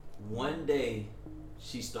one day,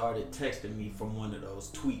 she started texting me from one of those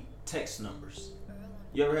tweet text numbers.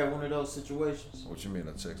 You ever had one of those situations? What you mean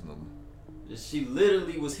a text number? She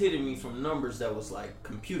literally was hitting me from numbers that was like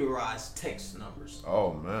computerized text numbers.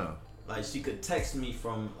 Oh man. Like she could text me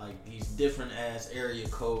from like these different ass area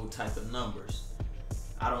code type of numbers.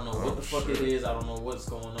 I don't know what the fuck it is. I don't know what's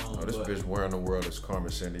going on. Oh, this bitch where in the world is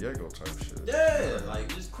Carmen Sandiego type shit. Yeah,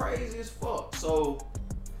 like it's crazy as fuck. So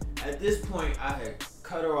at this point, I had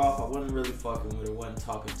cut her off. I wasn't really fucking with her. Wasn't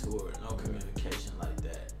talking to her. No communication like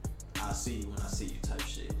that. I'll see you when I see you type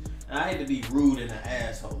shit. And I hate to be rude and an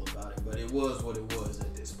asshole about it, but it was what it was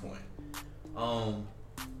at this point.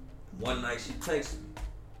 One night she texted me.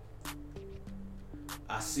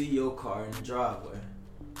 I see your car in the driveway.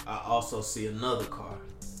 I also see another car.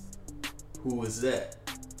 Who is that?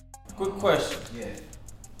 Quick question. Yeah.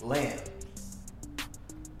 Lamb.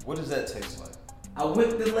 What does that taste like? I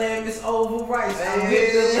whipped the lamb, it's overpriced. I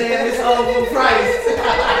whipped the lamb, it's overpriced.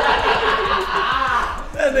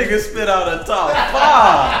 That nigga spit out a top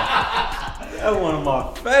 5. That's one of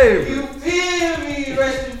my favorites. You feel me?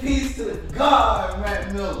 Rest in peace to the God,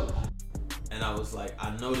 Matt Miller. And I was like, I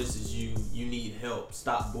know this is you. You need help.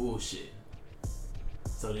 Stop bullshit.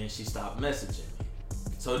 So then she stopped messaging me.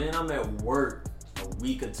 So then I'm at work a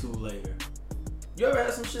week or two later. You ever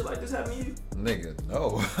had some shit like this happen to you? Nigga,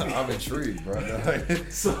 no. I'm intrigued, bro.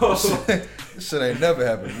 So this shit ain't never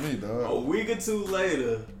happened to me, dog. a week or two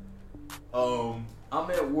later, I'm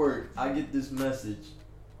at work. I get this message.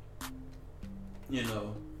 You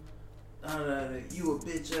know, you a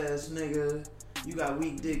bitch ass nigga. You got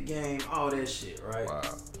weak dick game. All that shit, right? Wow.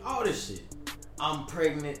 All this shit. I'm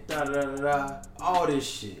pregnant. Da da da da. All this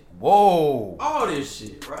shit. Whoa. All this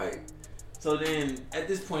shit, right? So then, at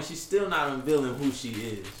this point, she's still not unveiling who she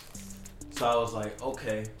is. So I was like,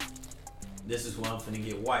 okay, this is where I'm finna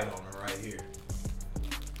get white on her right here.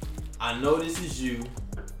 I know this is you.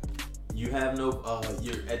 You have no,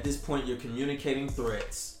 you're at this point, you're communicating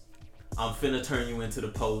threats. I'm finna turn you into the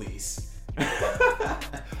police.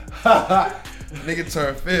 Nigga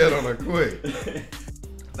turned fed on her quick.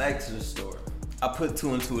 Back to the story. I put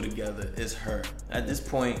two and two together. It's her. At this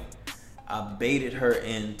point, I baited her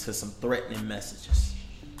into some threatening messages.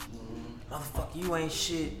 Motherfucker, you ain't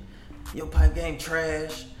shit. Your pipe game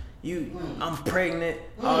trash. I'm pregnant.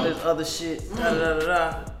 All this other shit. Da da da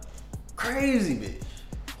da. Crazy bitch.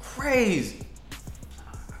 Crazy.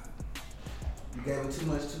 You gave it too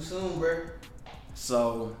much too soon, bro.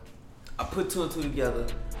 So I put two and two together.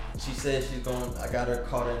 She said I got her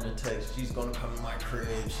caught in the text. She's gonna come to my crib.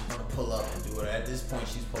 She's gonna pull up and do it. At this point,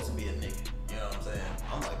 she's supposed to be a nigga. You know what I'm saying?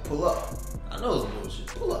 I'm like, pull up. I know it's bullshit.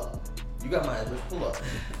 Pull up. You got my address. Pull up.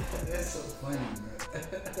 That's so funny, bro.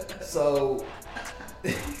 So,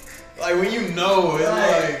 like when you know it,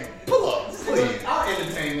 like, pull up, please. I'll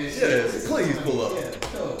entertain this shit. Yes, please pull up. Yeah,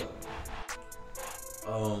 sure.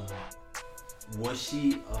 Was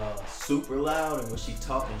she super loud and was she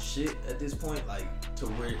talking shit at this point, like to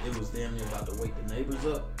where it was damn near about to wake the neighbors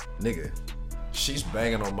up? Nigga, she's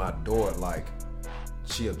banging on my door like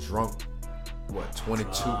she a drunk,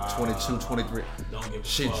 22, 23. Don't give a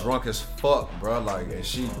She fuck. drunk as fuck, bro. Like, and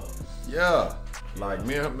she, yeah. Like,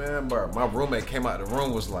 me and man, bro, my roommate came out of the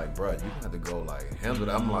room, was like, bro, you have to go, like, handle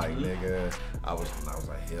that. I'm like, nigga, I was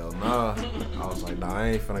like, hell nah. I was like, nah, I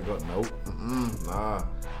ain't finna go, nope, nah.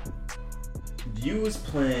 You was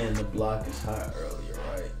playing The Block Is Hot earlier,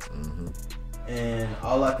 right? Mm-hmm. And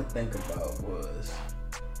all I could think about was,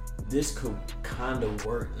 this could kind of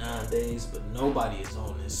work nowadays, but nobody is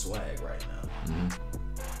on this swag right now.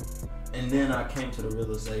 Mm-hmm. And then I came to the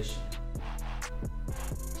realization,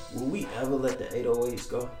 will we ever let the 808s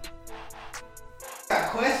go? I got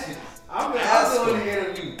questions. I'm Ask doing him. the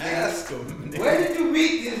interview. Ask him. Where did you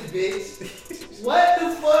meet this bitch? What the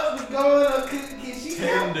fuck was going on? Can she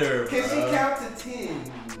Tinder, count? Can she bro. count to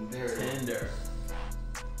 10? Tinder.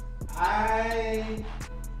 I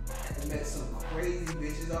met some crazy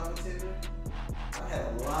bitches off of Tinder. I've had a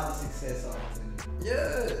lot of success off of Tinder.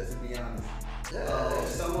 Yeah. To be honest. Yeah.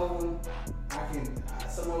 Some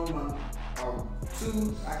of them are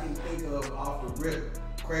two I can think of off the rip.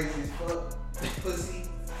 Crazy as fuck. Pussy.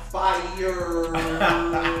 Fire.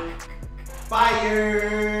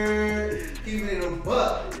 Fire. Keep it in a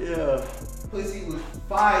butt. Yeah. Pussy was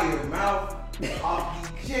fire. Mouth off the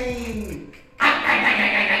chain.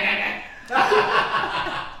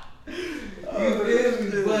 You feel me?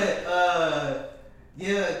 But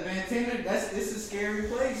yeah, man, Tinder, it's a scary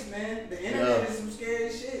place, man. The internet is some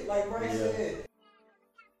scary shit, like Bryce said.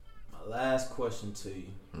 My last question to you,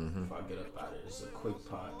 Mm-hmm. before I get up out of this, a quick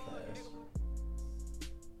podcast.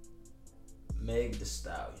 Meg Thee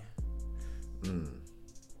Stallion.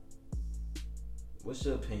 What's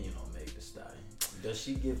your opinion on Meg Thee Stallion? Does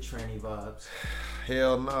she give tranny vibes?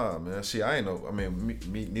 Hell nah, man. See, I ain't no. I mean,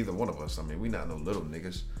 me neither one of us. I mean, we not no little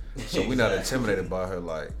niggas, so we not intimidated by her.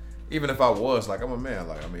 Like, even if I was, like, I'm a man.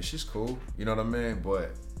 Like, I mean, she's cool. You know what I mean?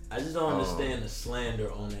 But I just don't understand the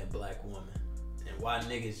slander on that black woman and why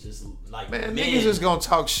niggas just like. man, men. niggas just gonna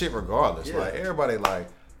talk shit regardless. Yeah. Like everybody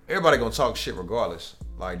gonna talk shit regardless.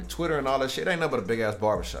 Like the Twitter and all that shit ain't nothing but a big ass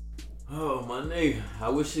barbershop. Oh my nigga, I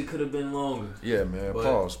wish it could have been longer. Yeah, man. But-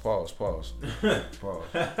 Pause. Pause. Pause.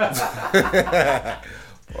 You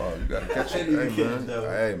gotta catch it. didn't Hey catch man. that one.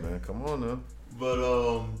 Hey man, come on now.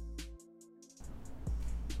 But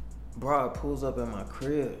Broad pulls up at my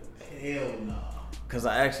crib Hell no. because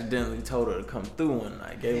I accidentally told her to come through one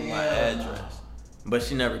night. Gave her my Hell no. address, but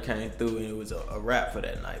she never came through, and it was a wrap for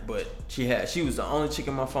that night. But she was the only chick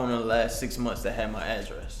in my phone in the last 6 months that had my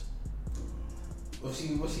address. What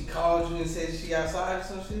she called you and said she outside or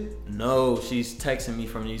some shit? No, she's texting me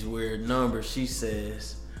from these weird numbers. She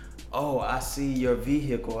says, "Oh, I see your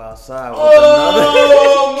vehicle outside with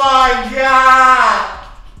Oh my god!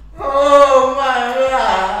 Oh my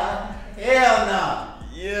god! Hell no!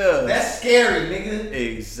 Yeah, That's scary, nigga.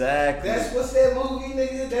 exactly. That's what's that movie,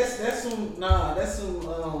 nigga? That's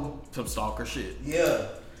some stalker shit. yeah.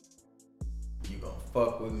 You gonna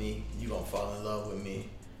fuck with me? You gonna fall in love with me?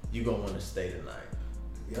 You gonna want to stay tonight?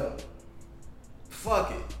 Yep.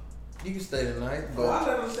 Fuck it. You can stay tonight, But I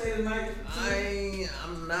let him stay tonight.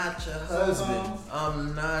 I'm not your husband.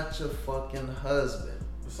 I'm not your fucking husband.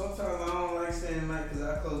 But sometimes I don't like staying tonight because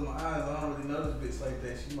I close my eyes. I don't really know this bitch like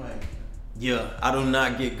that. She might. Yeah, I do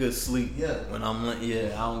not get good sleep. Yeah. When I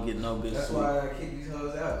don't get no good That's sleep. why I kick these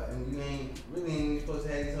hoes out. And you ain't supposed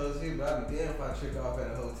to have these hoes here, but I'd be damn if I trick off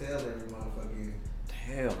at a hotel every motherfucking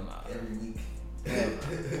Hell nah. every week.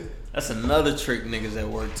 That's another trick niggas at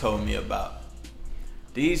work told me about.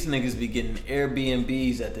 These niggas be getting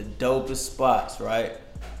Airbnbs at the dopest spots, right?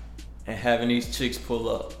 And having these chicks pull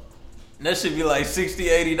up. And that should be like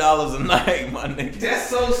 $60, $80 a night, my nigga. That's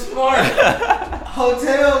so smart.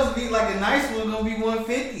 Hotels be like a nice one gonna be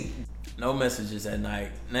 $150. No messages at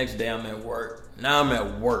night. Next day I'm at work. Now I'm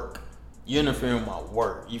at work. You interfering with my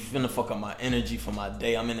work. You finna fuck up my energy for my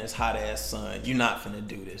day. I'm in this hot ass sun. You not finna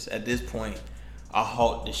do this. At this point, I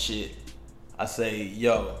halt the shit. I say,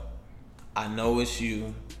 yo, I know it's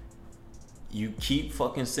you. You keep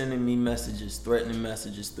fucking sending me messages, threatening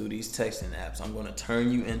messages through these texting apps. I'm gonna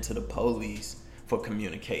turn you into the police for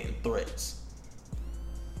communicating threats.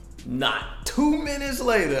 Not 2 minutes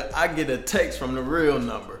later, I get a text from the real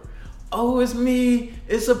number. Oh, it's me.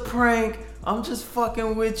 It's a prank. I'm just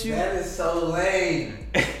fucking with you. That is so lame.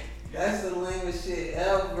 That's the lamest shit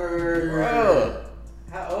ever. Bruh.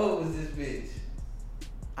 How old was this bitch?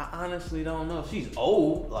 I honestly don't know. She's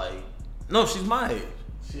old. Like, no, she's my age.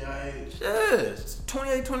 She our age. Yes,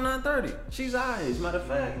 28, 29, 30. She's our age, matter of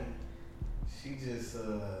fact. She just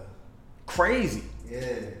Crazy.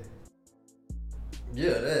 yeah.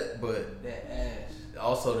 Yeah, but That ass.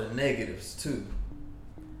 also the negatives too.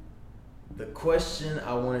 The question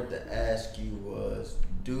I wanted to ask you was,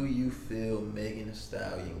 do you feel Megan Thee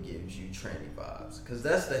Stallion gives you tranny vibes? Because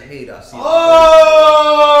that's the hate I see. Oh!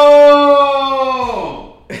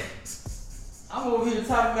 I'm over here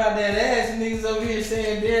talking about that ass, and niggas over here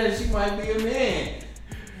saying, damn, she might be a man.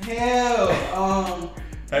 Hell,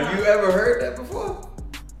 Have you ever heard that before?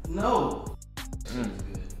 no.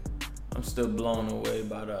 I'm still blown away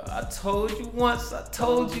by the. I told you once, I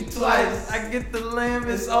told you twice. I get the lamb,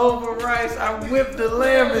 it's over rice. I whip the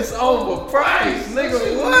lamb, it's over price.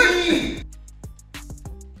 Nigga, what?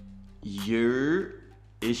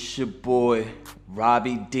 It's your boy,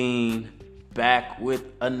 Robbie Dean, back with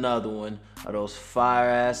another one of those fire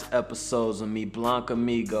ass episodes of me, Blanca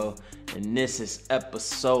Migo. And this is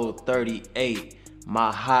episode 38.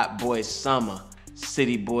 My hot boy summer.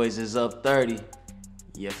 City Boys is up 30.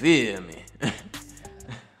 You feel me?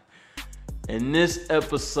 In this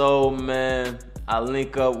episode, man, I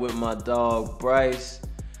link up with my dog Bryce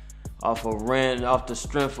off the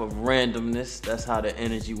strength of randomness. That's how the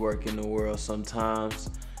energy work in the world sometimes.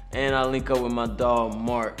 And I link up with my dog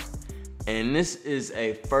Mark. And this is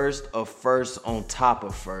a first of first on top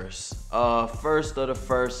of first. First of the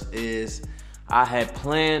first is I had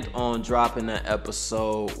planned on dropping an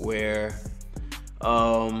episode where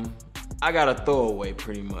I got a throwaway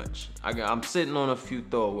pretty much. I'm sitting on a few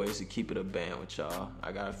throwaways to keep it a band with y'all.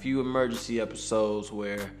 I got a few emergency episodes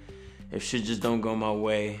where if shit just don't go my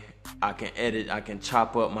way, I can edit, I can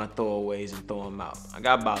chop up my throwaways and throw them out. I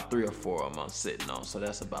got about 3 or 4 of them I'm sitting on, so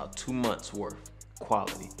that's about 2 months worth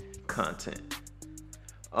quality content.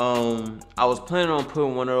 I was planning on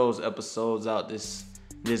putting one of those episodes out this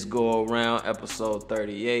this go around, episode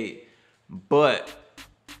 38. But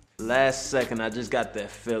last second, I just got that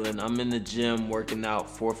feeling. I'm in the gym working out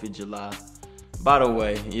 4th of July. By the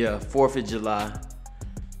way, 4th of July.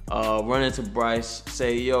 Run into Bryce,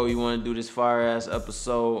 say, yo, you want to do this fire ass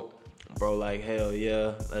episode? Bro, like, hell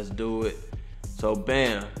yeah, let's do it. So,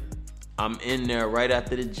 bam, I'm in there right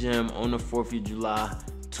after the gym on the 4th of July,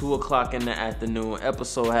 2 o'clock in the afternoon.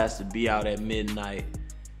 Episode has to be out at midnight.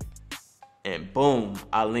 And boom,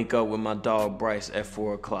 I link up with my dog Bryce at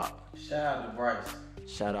 4 o'clock. Shout out to Bryce.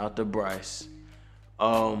 Shout out to Bryce.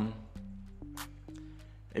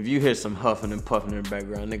 If you hear some huffing and puffing in the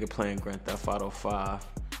background, nigga playing Grand Theft Auto 5.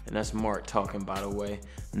 And that's Mark talking, by the way.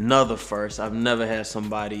 Another first. I've never had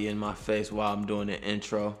somebody in my face while I'm doing the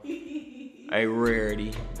intro. A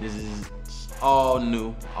rarity. This is all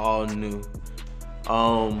new.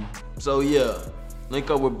 So yeah, link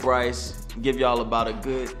up with Bryce. Give y'all about a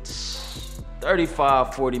good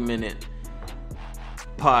 35-40 minute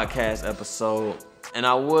podcast episode. And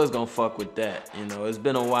I was gonna fuck with that. You know, it's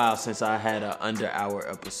been a while since I had an under hour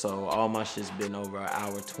episode. All my shit's been over an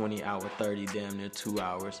hour 20, hour 30, damn near 2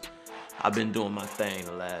 hours. I've been doing my thing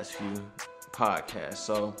the last few podcasts.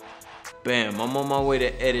 So, bam, I'm on my way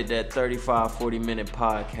to edit that 35-40 minute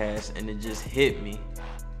podcast, and it just hit me.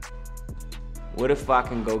 What if I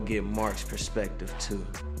can go get Mark's perspective too?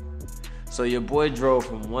 So your boy drove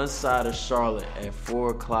from one side of Charlotte at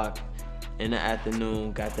 4 o'clock in the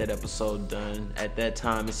afternoon, got that episode done. At that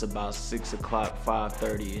time, it's about 6 o'clock,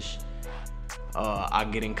 5:30-ish. I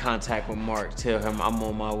get in contact with Mark, tell him I'm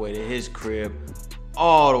on my way to his crib,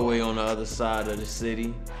 all the way on the other side of the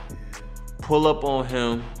city. Pull up on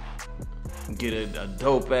him, get a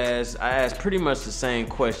dope ass. I asked pretty much the same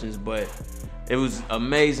questions, but it was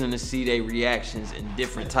amazing to see their reactions in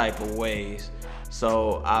different type of ways.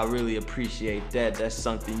 So I really appreciate that. That's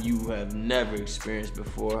something you have never experienced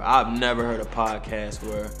before. I've never heard a podcast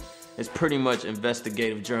where it's pretty much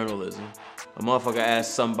investigative journalism. A motherfucker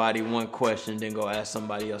asks somebody one question, then go ask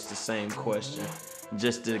somebody else the same question,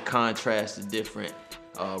 just to contrast the different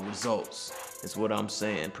results. Is what I'm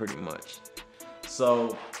saying, pretty much.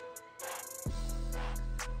 So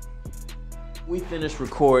we finished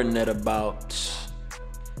recording at about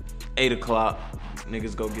 8 o'clock.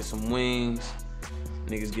 Niggas go get some wings.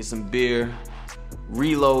 Niggas get some beer,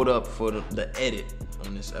 reload up for the edit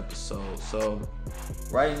on this episode. So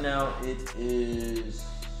right now it is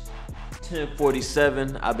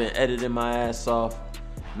 10:47. I've been editing my ass off,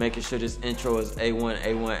 making sure this intro is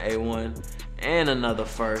A1, and another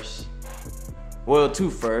first. Well, 2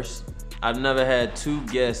 firsts. I've never had 2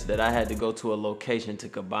 guests that I had to go to a location to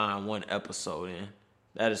combine one episode in.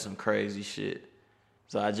 That is some crazy shit.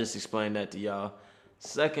 So I just explained that to y'all.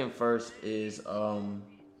 Second first is I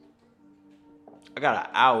got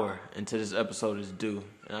an hour until this episode is due,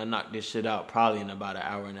 and I knocked this shit out probably in about an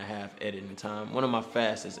hour and a half editing time. One of my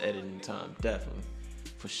fastest editing time, definitely,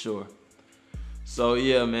 for sure. So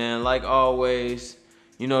yeah, man, like always,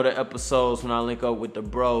 you know the episodes when I link up with the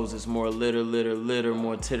bros, it's more litter,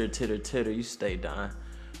 more titter. You stay dying.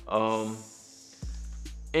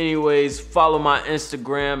 Anyways, follow my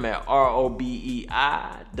Instagram at ROBEIWHY.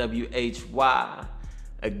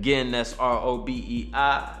 Again, that's ROBEIWHY.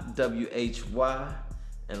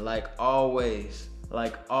 And like always,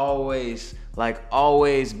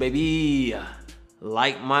 baby,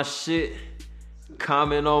 like my shit,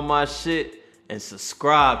 comment on my shit, and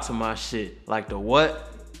subscribe to my shit. Like the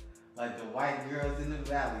what? Like the white girls in the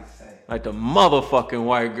valley say. Like the motherfucking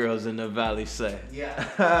white girls in the valley say.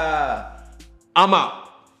 Yeah. I'm out.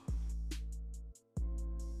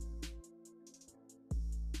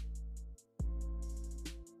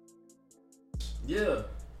 Yeah.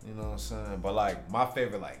 You know what I'm saying? But like my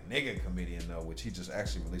favorite like nigga comedian though, which he just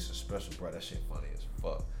actually released a special, bro. That shit funny as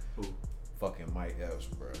fuck. Who? Fucking Mike Epps,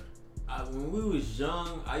 bro. When we was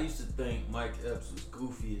young, I used to think Mike Epps was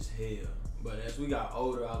goofy as hell. But as we got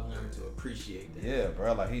older, I learned to appreciate that. Yeah,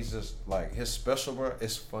 bro. Like he's just like his special, bro.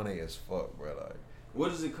 It's funny as fuck, bro. Like.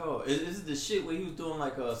 What is it called? Is it the shit where he was doing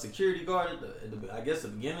like a security guard at the I guess the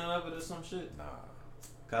beginning of it or some shit? Nah.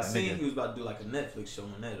 Cause I seen he was about to do like a Netflix show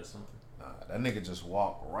on that or something. Nah, that nigga just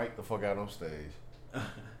walked right the fuck out on stage. I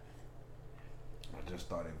just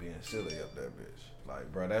started being silly up that bitch.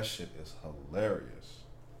 Like, bro, that shit is hilarious.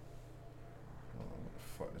 What the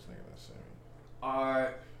fuck this nigga done saying?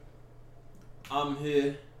 Alright. I'm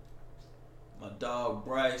here. My dog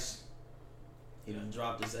Bryce. He done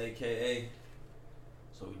dropped his AKA.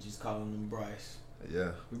 So we just calling him Bryce.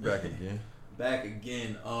 Yeah, we back again. Back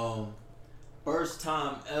again. First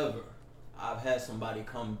time ever I've had somebody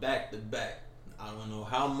come back to back. I don't know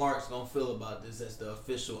how Mark's gonna feel about this as the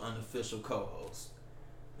official, unofficial co-host.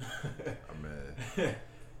 I mean,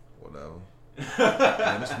 whatever.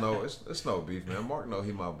 Man, it's no beef, man. Mark know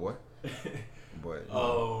he my boy. But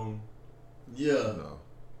yeah. you know.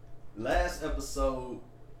 Last episode,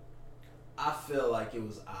 I felt like it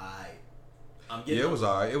was alright. Yeah, it was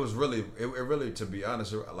alright. It was really, it really, to be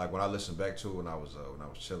honest, like when I listened back to it when I was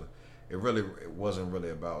chilling, it wasn't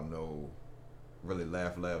really about no really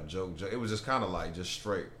laugh joke. It was just kind of like just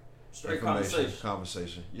straight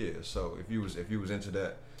conversation. Yeah. So if you was into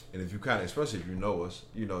that, and if you kind of, especially if you know us,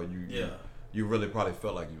 you really probably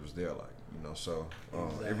felt like you was there, like, you know. So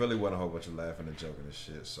Exactly. It really wasn't a whole bunch of laughing and joking and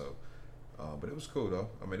shit. So, but it was cool though.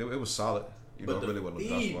 I mean, it was solid. You know, it really wasn't no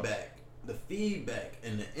gospel. The feedback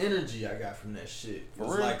and the energy I got from that shit For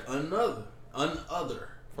was real? like another.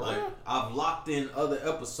 For Like real? I've locked in other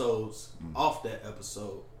episodes off that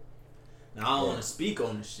episode. Now I don't want to speak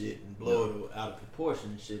on the shit and blow it out of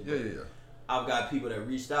proportion and shit. Yeah, but yeah. I've got people that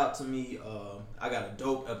reached out to me. I got a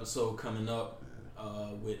dope episode coming up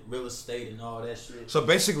with real estate and all that shit. So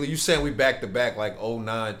basically, you saying we back to back like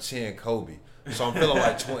 09, 10 Kobe. So I'm feeling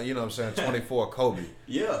like 20. You know what I'm saying? 24 Kobe.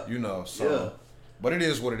 Yeah. You know. So. But it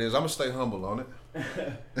is what it is. I'm gonna stay humble on it.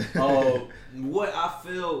 What I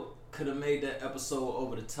feel could have made that episode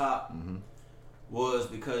over the top was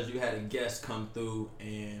because you had a guest come through,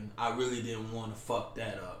 and I really didn't want to fuck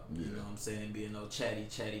that up. You know what I'm saying? Being no chatty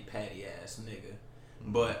patty ass nigga.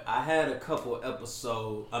 But I had a couple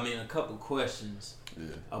questions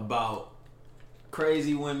about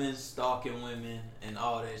crazy women, stalking women, and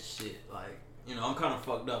all that shit. Like, you know, I'm kind of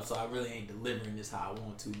fucked up, so I really ain't delivering this how I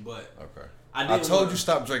want to. But Okay. I told you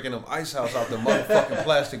stop drinking them Ice House out the motherfucking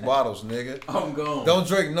plastic bottles, nigga. I'm gone. Don't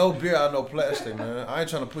drink no beer out no plastic, man. I ain't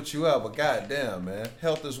trying to put you out, but goddamn, man,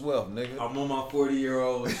 health is wealth, nigga. I'm on my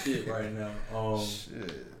 40-year-old shit right now.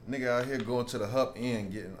 Shit, nigga out here going to the Hup Inn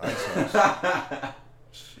getting Ice House.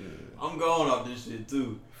 Shit, I'm going off this shit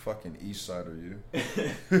too. fucking East Sider, you. But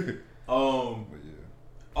yeah.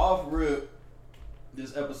 Off rip,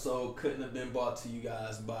 this episode couldn't have been brought to you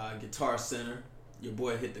guys by Guitar Center. Your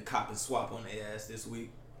boy hit the cop and swap on their ass this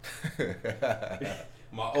week.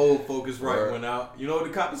 My old Focusrite Word. went out. You know what the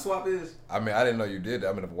cop and swap is? I mean, I didn't know you did that.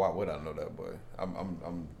 I mean, why would I know that, boy?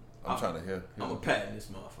 I'm trying to hear. I'm a patent this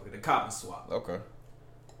motherfucker. The cop and swap. Okay.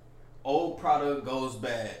 Old product goes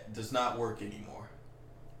bad, does not work anymore.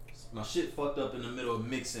 My shit fucked up in the middle of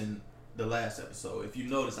mixing the last episode. If you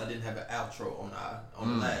notice, I didn't have an outro on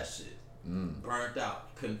the last shit. Burnt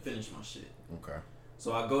out. Couldn't finish my shit. Okay.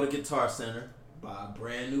 So I go to Guitar Center, buy a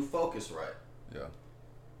brand new Focusrite. Yeah.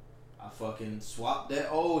 I fucking swapped that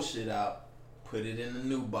old shit out, put it in the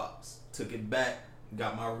new box, took it back,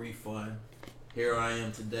 got my refund. Here I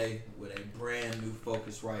am today with a brand new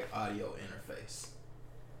Focusrite audio interface.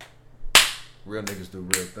 Real niggas do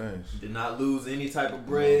real things. Did not lose any type of You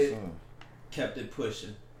bread, know what I'm kept it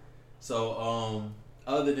pushing. So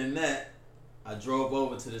other than that, I drove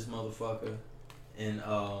over to this motherfucker in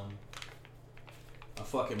a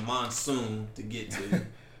fucking monsoon to get to. saying?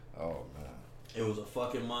 Oh man. It was a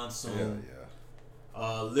fucking monsoon. Hell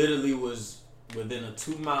yeah. Literally was within a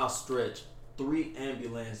 2-mile stretch, 3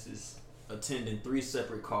 ambulances attending 3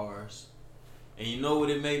 separate cars. And you know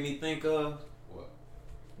what it made me think of? What?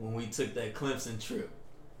 When we took that Clemson trip.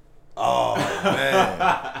 Oh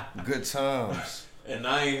man. Good times. And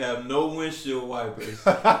I ain't have no windshield wipers.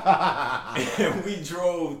 And we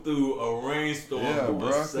drove through a rainstorm doing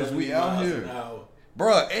bruh, 'cause we 70 out miles here. an hour.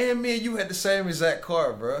 Bruh, and me and you had the same exact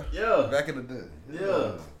car, bruh. Yeah. Back in the day.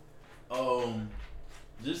 Yeah.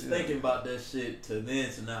 Just thinking about that shit to then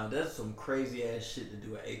to now, that's some crazy ass shit to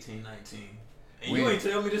do at 18, 19. And you ain't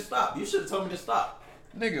tell me to stop. You should have told me to stop.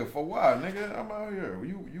 Nigga, for why? Nigga, I'm out here.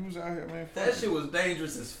 You was out here, man. Fuck That it. shit was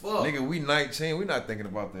dangerous as fuck. Nigga, we 19. We not thinking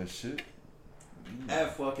about that shit.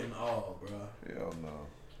 At fucking all, bro. Hell no.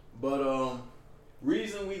 But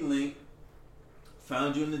reason we linked,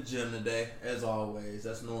 found you in the gym today, as always.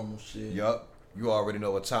 That's normal shit. Yup. You already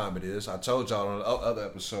know what time it is. I told y'all on the other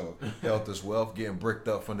episode. Health is wealth. Getting bricked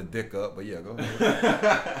up from the dick up. But yeah, go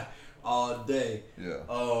ahead. All day. Yeah.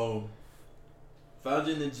 Found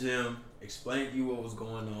you in the gym. Explained to you what was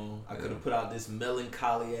going on. I could have put out this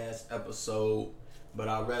melancholy ass episode, but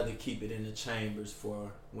I'd rather keep it in the chambers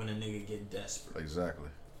for when a nigga get desperate. Exactly.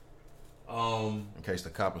 In case the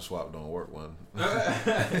cop and swap don't work one.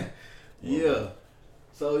 Yeah.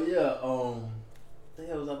 So yeah, what the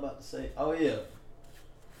hell was I about to say? Oh yeah.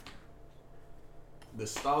 The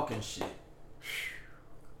stalking shit.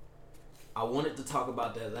 I wanted to talk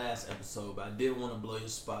about that last episode, but I didn't want to blow your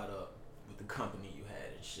spot up with the company you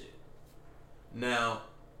had and shit. Now,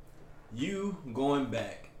 you going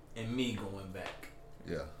back and me going back.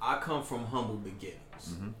 Yeah. I come from humble beginnings.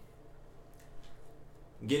 Mm-hmm.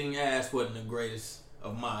 getting ass wasn't the greatest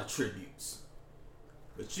of my attributes.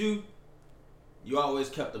 But you always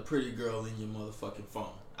kept a pretty girl in your motherfucking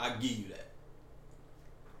phone. I give you that.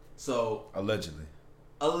 So Allegedly.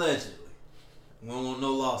 We don't want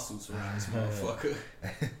no lawsuits around this motherfucker.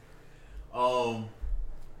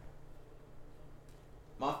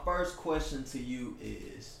 My first question to you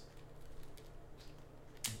is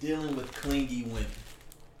dealing with clingy women.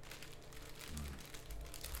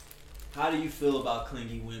 How do you feel about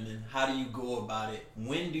clingy women? How do you go about it?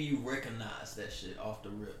 When do you recognize that shit off the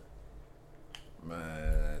rip?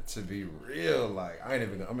 Man, to be real, like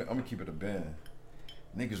I'm gonna keep it a band.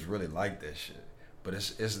 Niggas really like that shit, but it's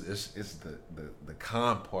the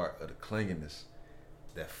con part of the clinginess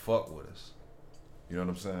that fuck with us. You know what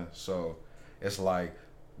I'm saying? So it's like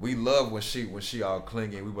we love when she all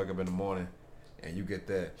clingy. We wake up in the morning and you get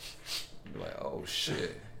that. You're like, oh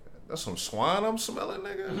shit, that's some swine I'm smelling,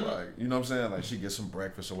 nigga. Like, you know what I'm saying? Like she gets some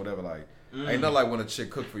breakfast or whatever. Like ain't not like when a chick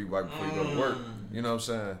cook for you right before you go to work. You know what I'm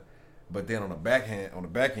saying? But then on the back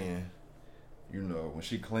end, you know, when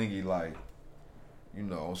she clingy, like, you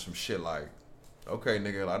know, on some shit like, okay,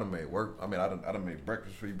 nigga, I done made work. I mean, I done made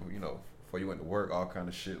breakfast for you, you know, before you went to work, all kind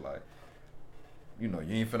of shit. Like, you know,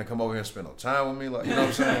 you ain't finna come over here and spend no time with me. Like, you know what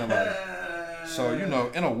I'm saying? Like, so, you know,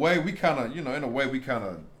 in a way, we kind of,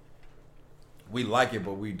 we like it,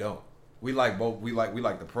 but we don't. We like both. We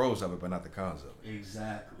like the pros of it, but not the cons of it.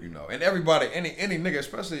 Exactly. You know, and everybody, any nigga,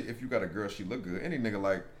 especially if you got a girl, she look good. Any nigga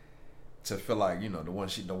like to feel like, you know, the one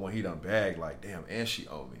he done bagged, like, damn, and she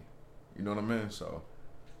owe me. You know what I mean? So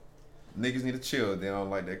niggas need to chill. They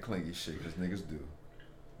don't like that clingy shit, because niggas do.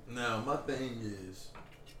 Now, my thing is,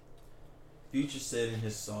 Future said in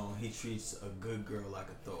his song, he treats a good girl like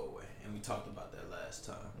a throwaway. And we talked about that last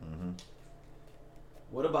time. Mm-hmm.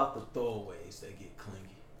 What about the throwaways that get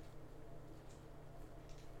clingy?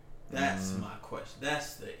 That's my question.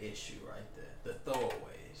 That's the issue right there. The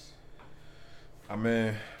throwaways. I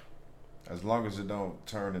mean, as long as it don't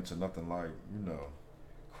turn into nothing like, you know,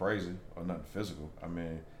 crazy or nothing physical, I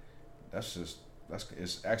mean,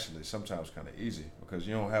 it's actually sometimes kind of easy because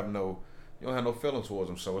you don't have no feeling towards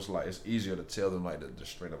them, so it's like it's easier to tell them like the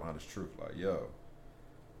straight up honest truth, like, yo,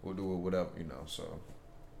 we'll do it whatever, you know. So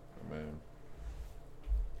I mean,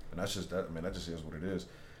 and that's just that. I mean, that just is what it is.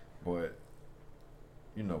 But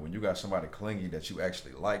you know, when you got somebody clingy that you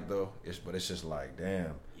actually like, though, it's just like,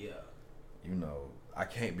 damn, Yeah. you know, I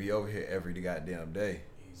can't be over here every goddamn day.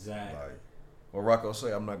 Exactly. Like, well, Rocco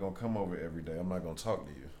say, I'm not gonna come over every day. I'm not gonna talk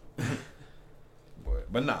to you.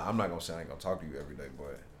 but nah, I'm not gonna say I ain't gonna talk to you every day.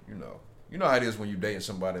 But you know how it is when you dating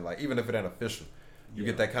somebody. Like, even if it ain't official, you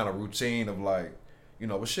get that kind of routine of like, you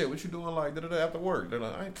know, well, shit, what you doing like after work?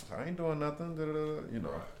 I ain't doing nothing. You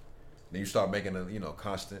know. Right. Then you start making it, you know,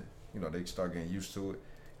 constant. You know, they start getting used to it,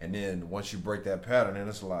 and then once you break that pattern, then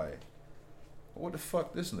it's like, well, what the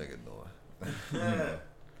fuck this nigga doing? You know?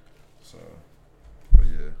 So, but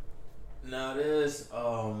yeah. Now there's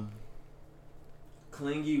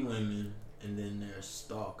clingy women, and then there's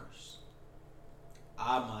stalkers.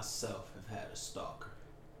 I myself have had a stalker.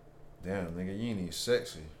 Damn, nigga, you ain't even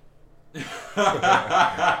sexy.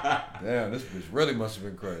 Damn, this bitch really must have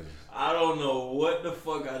been crazy. I don't know what the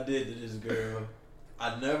fuck I did to this girl.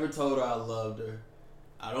 I never told her I loved her.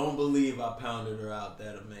 I don't believe I pounded her out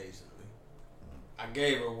that amazingly. I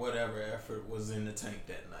gave her whatever effort was in the tank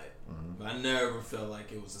that night. Mm-hmm. But I never felt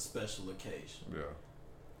like it was a special occasion. Yeah.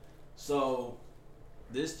 So,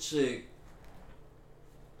 this chick...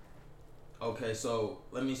 Okay, so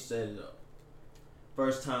let me set it up.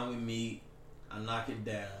 First time we meet, I knock it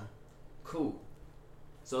down. Cool.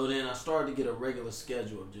 So then I started to get a regular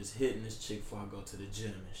schedule of just hitting this chick before I go to the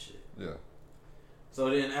gym and shit. Yeah. So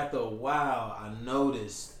then after a while, I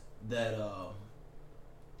noticed that, let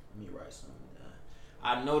me write something down.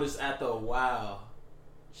 I noticed after a while,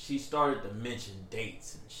 she started to mention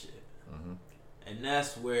dates and shit. Mm-hmm. And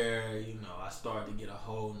that's where, you know, I started to get a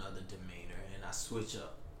whole nother demeanor and I switch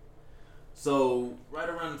up. So right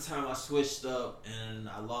around the time I switched up and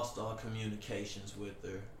I lost all communications with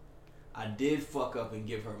her, I did fuck up and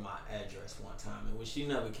give her my address one time, in which she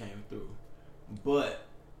never came through. But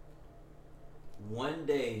one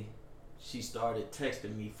day, she started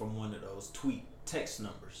texting me from one of those text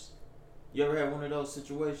numbers. You ever had one of those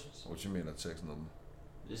situations? What you mean a text number?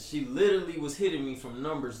 She literally was hitting me from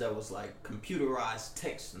numbers that was like computerized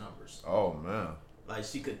text numbers. Oh, man. Like,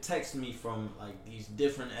 she could text me from like these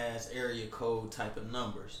different ass area code type of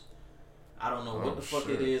numbers. I don't know what the fuck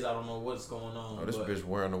it is. I don't know what's going on. Oh, this bitch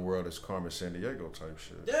where in the world is Carmen Sandiego type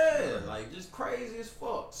shit. Yeah, like just crazy as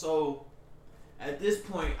fuck. So at this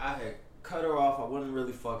point, I had cut her off. I wasn't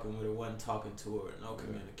really fucking with her. Wasn't talking to her. No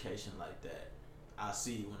communication like that. I'll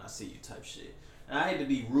see you when I see you type shit. And I hate to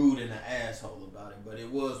be rude and an asshole about it, but it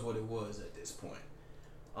was what it was at this point.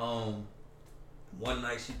 One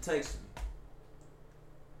night she texted me.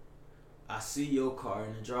 I see your car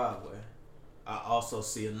in the driveway. I also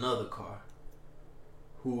see another car.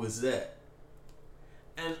 Who is that?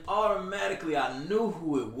 And automatically I knew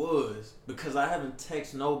who it was because I haven't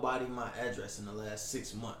texted nobody my address in the last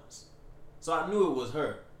 6 months. So I knew it was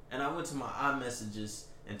her. And I went to my iMessages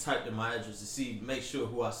and typed in my address to make sure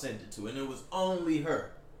who I sent it to. And it was only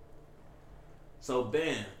her. So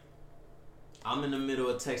bam. I'm in the middle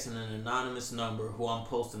of texting an anonymous number who I'm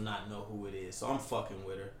supposed to not know who it is. So I'm fucking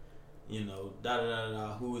with her. You know,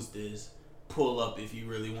 who is this? Pull up if you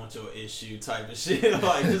really want your issue type of shit.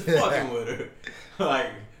 Like, just fucking with her. Like,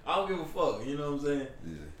 I don't give a fuck. You know what I'm saying?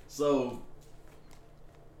 Yeah. So,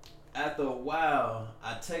 after a while,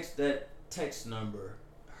 I text that text number,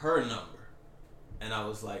 her number. And I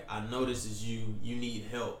was like, I know this is you. You need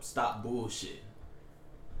help. Stop bullshitting.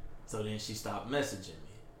 So then she stopped messaging me.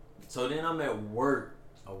 So then I'm at work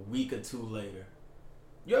a week or two later.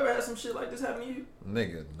 You ever had some shit like this happen to you?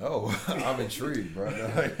 Nigga, no. I'm intrigued, bro.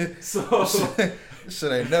 So this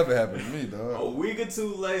shit ain't never happened to me, dog. A week or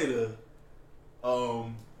two later,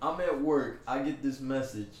 I'm at work. I get this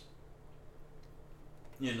message.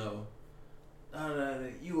 You know,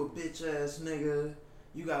 you a bitch ass nigga.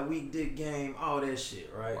 You got weak dick game. All that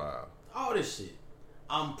shit, right? Wow. All this shit.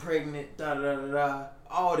 I'm pregnant.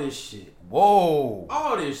 All this shit. Whoa.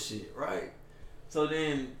 All this shit, right? So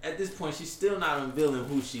then, at this point, she's still not unveiling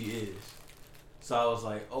who she is. So I was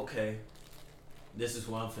like, okay, this is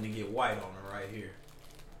where I'm finna get white on her right here.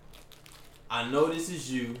 I know this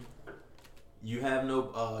is you. You have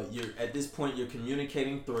no, you're at this point, you're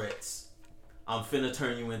communicating threats. I'm finna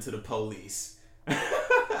turn you into the police.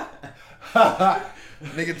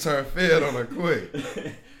 Nigga turn fed on her quick.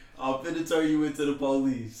 I'm finna turn you into the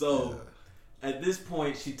police. So, at this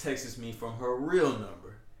point, she texts me from her real number.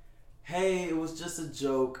 Hey, it was just a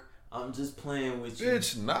joke. I'm just playing with you.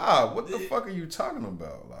 Bitch, nah. What the fuck are you talking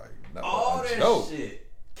about? Like, no, all that joke. Shit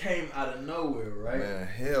came out of nowhere, right? Man,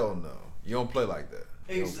 hell no. You don't play like that.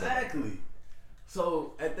 Exactly.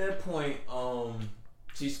 So at that point,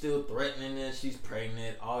 she's still threatening that she's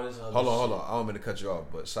pregnant. All this other. Hold on. I don't mean to cut you off,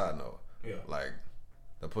 but side note. Yeah. Like,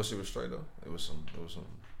 the pussy was straight though. It was some. It was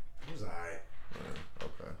alright.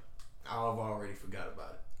 Okay. I've already forgot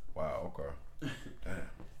about it. Wow. Okay. Damn.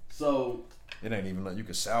 So it ain't even like you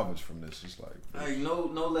can salvage from this. It's like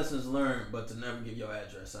no lessons learned, but to never give your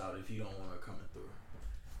address out if you don't want her coming through.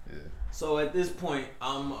 Yeah. So at this point,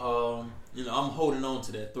 I'm I'm holding on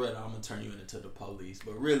to that threat. I'm gonna turn you into the police,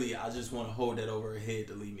 but really, I just want to hold that over her head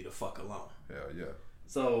to leave me the fuck alone. Hell yeah.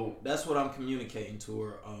 So that's what I'm communicating to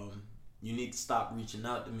her. You need to stop reaching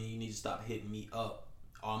out to me. You need to stop hitting me up,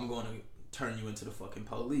 or I'm going to turn you into the fucking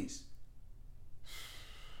police.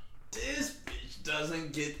 This bitch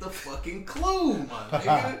doesn't get the fucking clue, my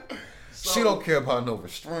nigga. So, she don't care about no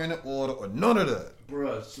restraining order or none of that.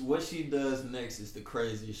 Bruh, what she does next is the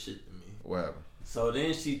craziest shit to me. What happened? So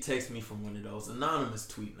then she texts me from one of those anonymous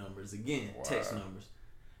tweet numbers. Again, text numbers.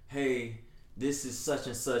 Hey, this is such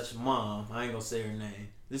and such mom. I ain't gonna say her name.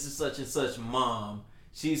 This is such and such mom.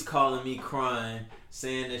 She's calling me crying,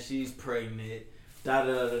 saying that she's pregnant.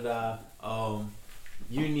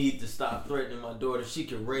 You need to stop threatening my daughter. She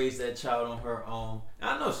can raise that child on her own.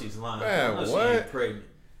 I know she's lying. Man, I know what? she ain't pregnant.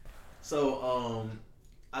 So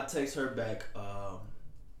I text her back,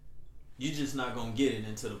 you just not gonna get it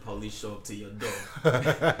until the police show up to your door.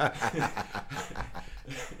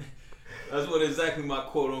 That's what exactly my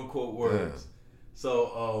quote unquote words.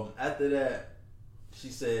 So after that, she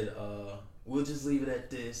said, we'll just leave it at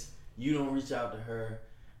this. You don't reach out to her.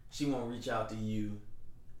 She won't reach out to you.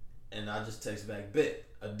 And I just text back, bet,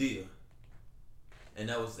 a deal. And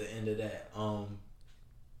that was the end of that.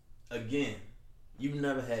 Again, you've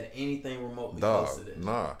never had anything remotely close to that.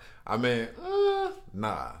 Nah. I mean,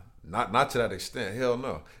 nah. Not to that extent. Hell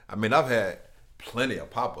no. I mean, I've had plenty of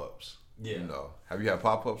pop-ups. Yeah. You know. Have you had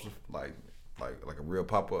pop-ups like a real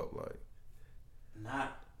pop-up? Like,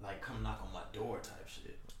 not like come knock on my door type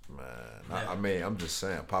shit. Man, I mean, I'm just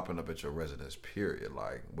saying, popping up at your residence, period.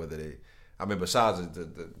 Like, whether they, I mean, besides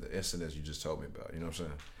the incidents you just told me about, you know what I'm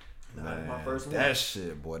saying? Man, my first one. That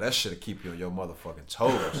shit, boy, that shit'll keep you on your motherfucking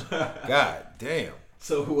toes. God damn.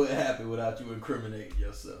 So what happened without you incriminating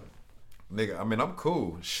yourself? Nigga, I mean, I'm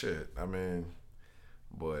cool. Shit. I mean,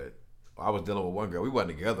 but I was dealing with one girl. We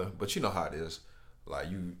wasn't together, but you know how it is. Like,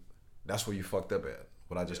 that's where you fucked up at.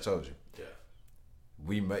 What I just told you. Yeah.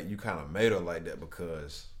 You kind of made her like that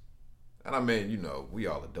because, and I mean, you know, we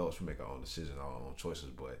all adults. We make our own decisions, our own choices,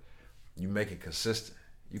 but you make it consistent.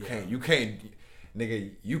 You can't.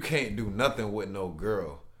 nigga, you can't do nothing with no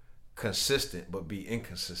girl consistent but be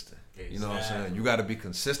inconsistent. Exactly. You know what I'm saying? You got to be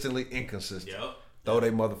consistently inconsistent. Yep. Throw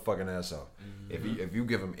they motherfucking ass off. If you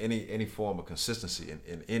give them any form of consistency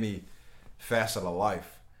in any facet of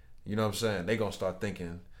life, you know what I'm saying? They gonna start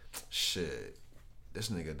thinking, shit, this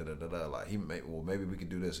nigga like maybe we could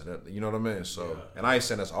do this and that. You know what I mean? So and I ain't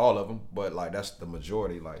saying that's all of them, but like that's the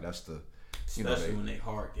majority. Like that's the especially when they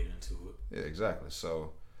hard get into it. Yeah, exactly.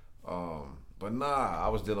 So, but nah, I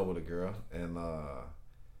was dealing with a girl and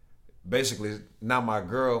basically not my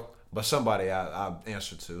girl. But somebody I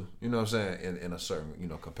answer to, you know what I'm saying, in a certain,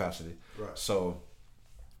 capacity. Right. So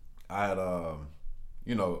I had,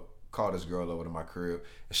 called this girl over to my crib.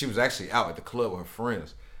 And she was actually out at the club with her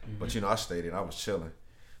friends. Mm-hmm. But, I stayed in. I was chilling.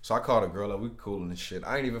 So I called a girl up. We cooling and shit.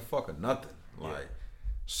 I ain't even fucking nothing.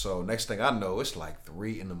 So next thing I know, it's like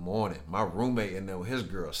 3 a.m. My roommate in there with his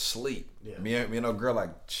girl sleep. Yeah. Me and her girl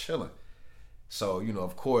like chilling. So,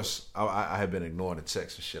 of course, I had been ignoring the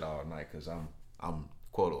texts and shit all night because I'm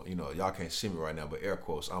quote, y'all can't see me right now, but air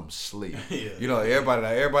quotes, I'm asleep. Everybody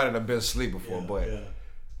that been asleep before,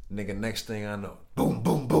 nigga, next thing I know, boom,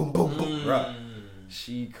 boom, boom, boom, boom, right?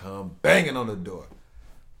 She come banging on the door,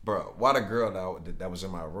 bro. Why the girl that was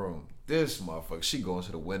in my room? This motherfucker, she going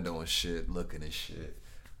to the window and shit, looking and shit.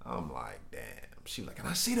 I'm like, damn. She like, can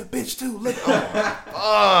I see the bitch too? Look,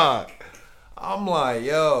 fuck. I'm like,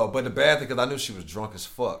 yo, but the bad thing, because I knew she was drunk as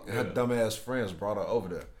fuck, and her dumbass friends brought her over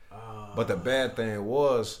there. But the bad thing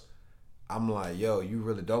was, I'm like, yo, you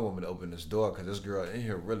really don't want me to open this door because this girl in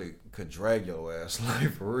here really could drag your ass,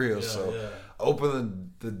 like for real.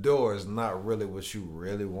 Opening the door is not really what you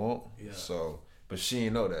really want. Yeah. So, but she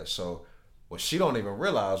didn't know that. So, what she don't even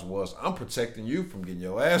realize was I'm protecting you from getting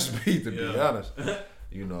your ass beat, to be honest.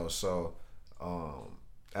 So,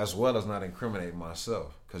 as well as not incriminating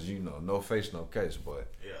myself because, no face, no case.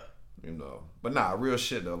 But, but nah, real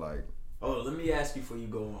shit though, like. Oh, let me ask you before you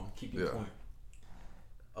go on. Keep your point.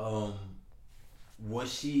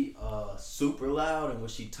 Was she super loud and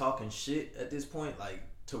was she talking shit at this point? Like,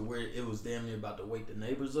 to where it was damn near about to wake the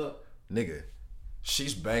neighbors up? Nigga,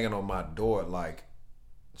 she's banging on my door like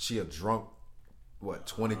she a drunk,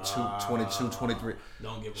 22, 23.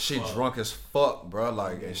 Don't give a she fuck. Drunk as fuck, bro.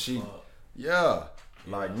 Like, and she,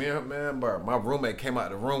 like, me and her, man, bro, my roommate came out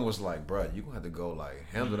the room, was like, bro, you gonna have to go, like,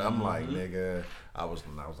 handle it. I'm like, nigga, I was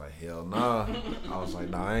like, hell nah. I was like,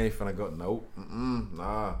 nah, I ain't finna go, nope,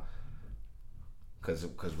 nah. Cause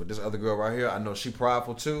with this other girl right here, I know she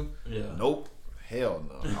prideful too. Yeah. Nope, hell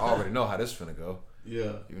no. I already know how this finna go.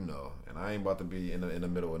 Yeah. And I ain't about to be in the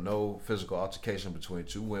middle of no physical altercation between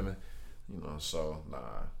two women, so,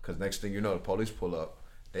 nah. Cause next thing you know, the police pull up.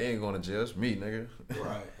 They ain't going to jail. It's me, nigga.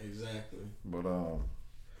 Right, exactly. But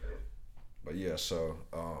yeah, so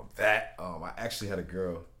I actually had a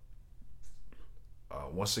girl.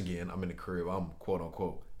 Once again, I'm in the crib. I'm quote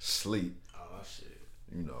unquote sleep. Oh shit.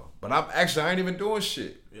 But I ain't even doing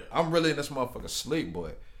shit. Yeah. I'm really in this motherfucker sleep,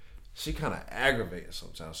 but she kind of aggravated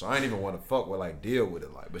sometimes. So I ain't even want to fuck with, like, deal with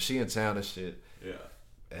it, like. But she in town and shit. Yeah.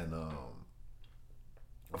 And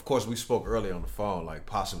of course we spoke earlier on the phone, like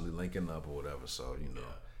possibly linking up or whatever. So Yeah.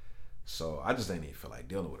 So I just ain't even feel like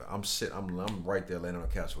dealing with her. I'm right there laying on the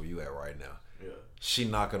couch where you at right now. Yeah. She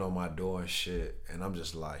knocking on my door and shit, and I'm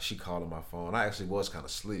just like, she calling my phone. I actually was kind of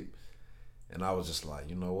asleep, and I was just like,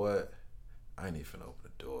 you know what? I ain't even finna open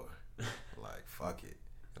the door. Like, fuck it.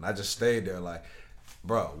 And I just stayed there like,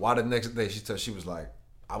 bro, why the next day she was like,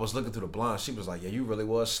 I was looking through the blinds. She was like, yeah, you really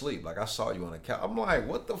was asleep. Like, I saw you on the couch. I'm like,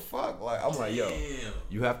 what the fuck? Like, I'm like, yo,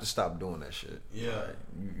 you have to stop doing that shit. Yeah.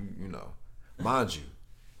 Like, mind you,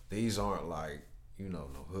 these aren't like, no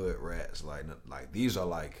hood rats. Like these are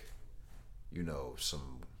like,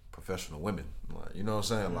 some professional women. Like, you know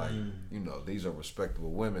what I'm saying? Like, these are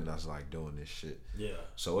respectable women that's like doing this shit. Yeah.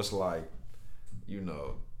 So it's like,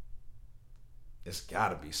 it's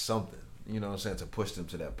gotta be something, you know what I'm saying, to push them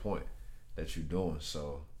to that point that you doing.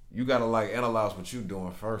 So you gotta like analyze what you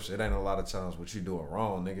doing first. It ain't a lot of times what you doing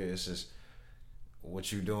wrong, nigga. It's just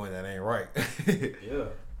what you doing that ain't right. Yeah.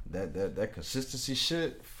 That consistency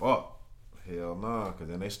shit, fuck. Hell nah, cause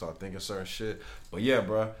then they start thinking certain shit. But yeah,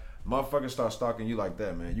 bro, motherfuckers start stalking you like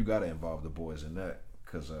that, man. You gotta involve the boys in that,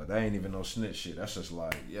 cause that ain't even no snitch shit. That's just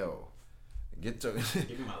like, yo, give me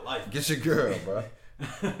my life. Get your girl, bro.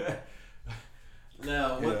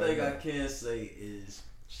 Now, one thing I can say is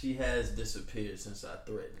she has disappeared since I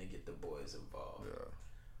threatened to get the boys involved.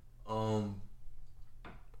 Yeah.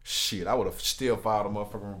 Shit, I would have still filed a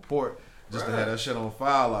motherfucking report just to have that shit on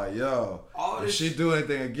file. Like, yo, if she do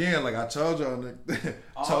anything again, like I told y'all, niggas.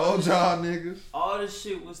 All this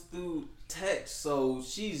shit was through text, so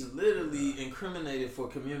she's literally incriminated for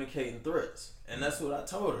communicating threats. And that's what I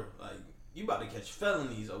told her. Like, you about to catch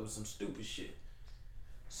felonies over some stupid shit.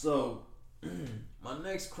 So, my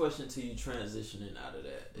next question to you transitioning out of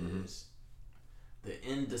that is the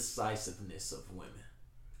indecisiveness of women.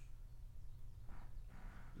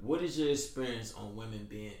 What is your experience on women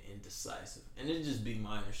being indecisive? And it just be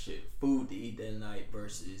minor shit. Food to eat that night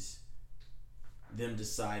versus them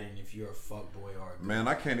deciding if you're a fuckboy or a girl. Man,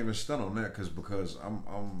 I can't even stunt on that because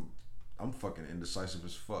I'm fucking indecisive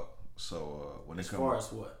as fuck. So when it comes as far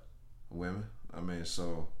as what? Women, I mean,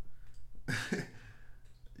 so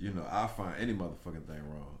you know, I find any motherfucking thing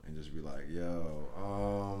wrong and just be like,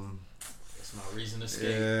 yo, that's my reason to escape.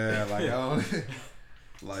 Yeah, like I don't,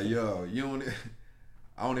 like yo, you don't.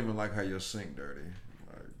 I don't even like how your sink dirty.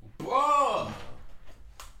 Like, bro,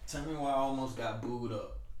 tell me why I almost got booed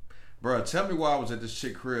up. Bro, tell me why I was at this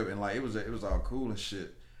chick crib and like it was all cool and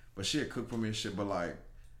shit, but she had cooked for me and shit. But like,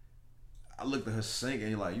 I looked at her sink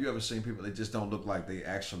and like, you ever seen people? They just don't look like they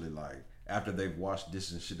actually like after they've washed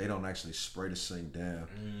dishes and shit. They don't actually spray the sink down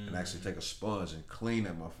and actually take a sponge and clean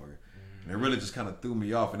that motherfucker. And it really just kind of threw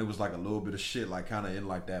me off. And it was like a little bit of shit like kind of in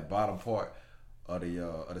like that bottom part of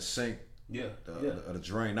the sink. Yeah, the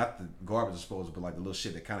drain, not the garbage disposal, but like the little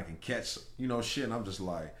shit that kind of can catch, you know, shit. And I'm just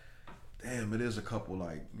like, damn, it is a couple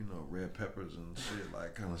like, you know, red peppers and shit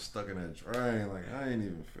like kind of stuck in that drain. Like I ain't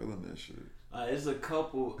even feeling that shit. It's a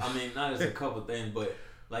couple. I mean, not as a couple things, but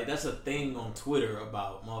like that's a thing on Twitter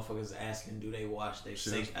about motherfuckers asking, do they wash their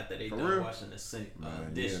sink after they done washing the sink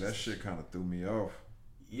dishes? Yeah, that shit kind of threw me off.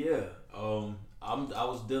 Yeah, I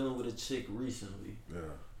was dealing with a chick recently. Yeah.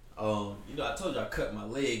 You know, I told you I cut my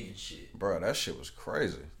leg and shit. Bro, that shit was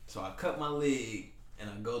crazy. So I cut my leg and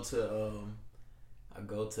I go to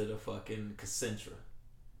the fucking Concentra.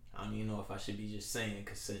 I don't even know if I should be just saying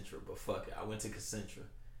Concentra, but fuck it. I went to Concentra.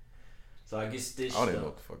 So I get stitched up. I don't even know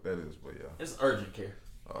what the fuck that is, but yeah. It's urgent care.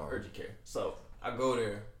 Urgent care. So I go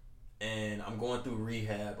there and I'm going through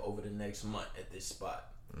rehab over the next month at this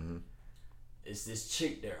spot. Mm-hmm. It's this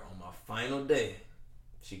chick there on my final day.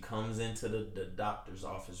 She comes into the doctor's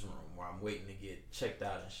office room where I'm waiting to get checked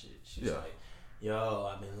out and shit. She's like, yo,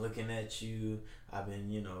 I've been looking at you. I've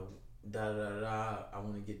been, you know, da-da-da-da. I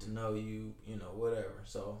want to get to know you, you know, whatever.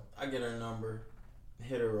 So I get her number,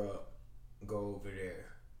 hit her up, go over there,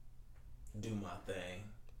 do my thing.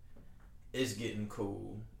 It's getting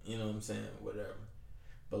cool. You know what I'm saying? Whatever.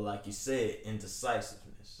 But like you said,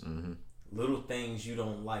 indecisiveness. Mm-hmm. Little things you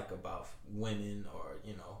don't like about women or,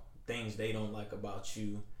 you know, things they don't like about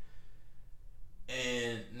you.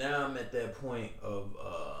 And now I'm at that point of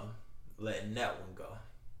letting that one go.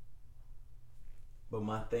 But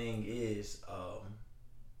my thing is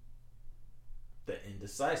the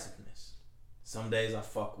indecisiveness. Some days I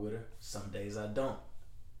fuck with her, some days I don't.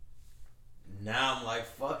 Now I'm like,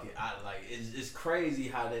 fuck it. It's crazy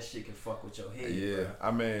how that shit can fuck with your head. Yeah, bro.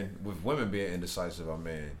 I mean, with women being indecisive, I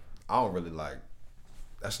mean, I don't really like.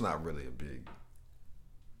 That's not really a big.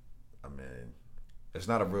 I mean, it's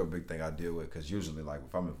not a real big thing I deal with because usually, like,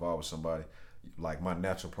 if I'm involved with somebody, like my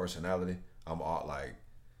natural personality, I'm all like,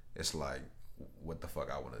 it's like, what the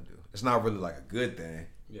fuck I want to do. It's not really like a good thing.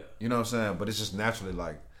 Yeah. You know what I'm saying? But it's just naturally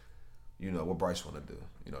like, you know, what Bryce want to do.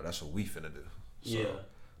 You know, that's what we finna do. So, yeah.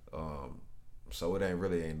 So it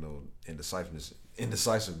ain't no indecisiveness in the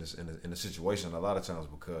situation a lot of times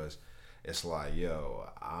because it's like, yo,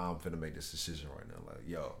 I'm finna make this decision right now. Like,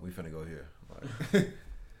 yo, we finna go here. Like,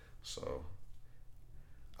 so,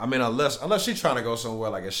 I mean, unless she trying to go somewhere,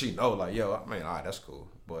 like, if she know, like, yo, I mean, all right, that's cool.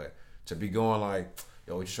 But to be going like,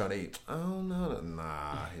 yo, what you trying to eat? I don't know.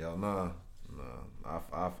 Nah.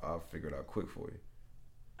 I'll figure it out quick for you.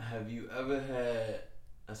 Have you ever had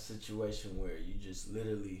a situation where you just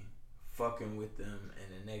literally fucking with them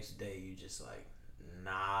and the next day you just like,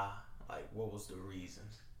 nah, like, what was the reason?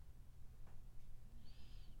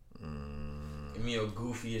 Give me your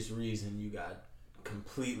goofiest reason you got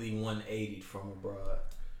completely 180'd from abroad.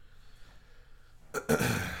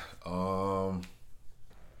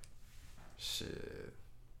 Shit.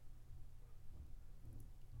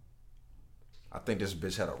 I think this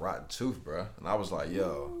bitch had a rotten tooth, bro. And I was like,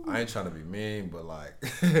 yo, I ain't trying to be mean, but like,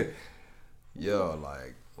 yo,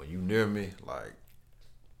 like, when you near me, like,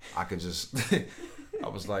 I could just, I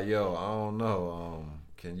was like, yo, I don't know,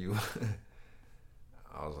 can you,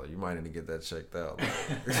 I was like, you might need to get that checked out.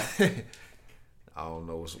 Like, I don't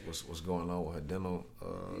know what's going on with her dental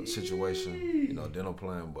situation, you know, dental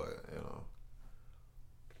plan, but, you know,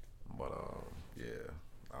 yeah,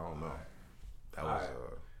 I don't know. That was,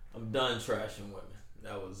 I'm done trashing women.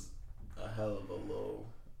 That was a hell of a little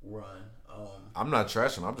run. I'm not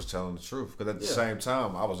trashing. I'm just telling the truth. Because at the same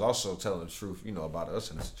time, I was also telling the truth, you know, about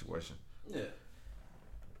us in the situation. Yeah.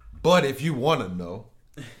 But if you want to know,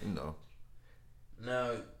 you know.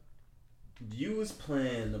 Now, you was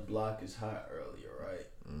playing The Block is Hot earlier, right?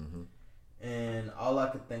 Mm-hmm. And all I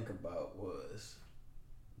could think about was,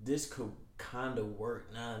 this could kind of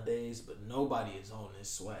work nowadays, but nobody is on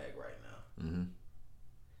this swag right now. Mm-hmm.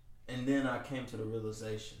 And then I came to the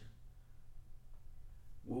realization,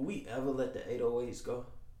 will we ever let the 808s go?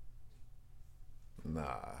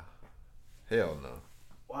 Nah. Hell no.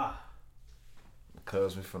 Why?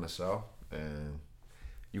 Because we from the South and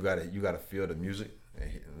you gotta feel the music. And,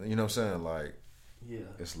 you know what I'm saying? Like, Yeah.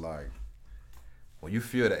 it's like, when you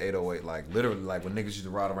feel the 808, like literally, like when niggas used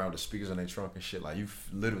to ride around with the speakers in their trunk and shit, like you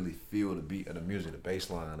literally feel the beat of the music, the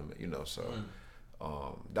bass line, you know. So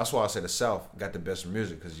that's why I say the South got the best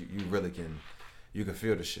music, because you really can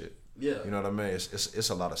feel the shit. Yeah. You know what I mean? It's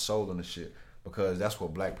a lot of soul in the shit, because that's where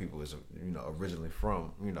black people is, you know, originally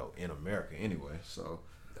from, you know, in America anyway. So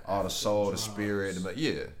all the soul, the spirit, you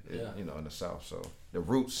know, in the South. So the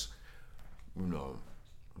roots, you know.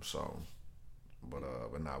 So, but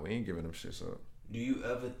nah, we ain't giving them shits up. Do you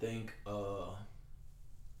ever think there'll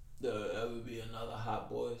ever be another Hot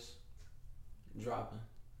Boys dropping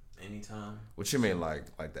anytime? What you mean, like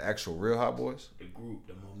the actual real Hot Boys? The group,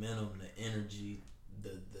 the momentum, the energy,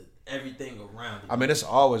 the everything around it. I mean, it's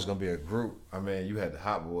always gonna be a group. I mean, you had the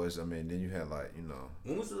Hot Boys. I mean, then you had, like, you know.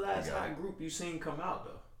 When was the last hot group you seen come out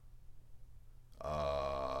though?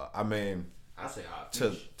 I mean, I say Hot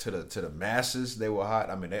to Fish. the masses, they were hot.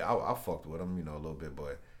 I mean, I fucked with them, you know, a little bit,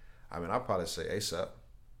 but I mean, I'd probably say ASAP.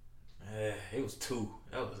 It was two.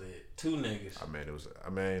 That was it. Two niggas. I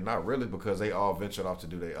mean, not really, because they all ventured off to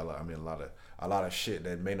do a lot of shit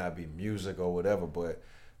that may not be music or whatever, but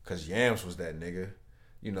because Yams was that nigga.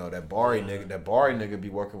 You know, that Barry nigga be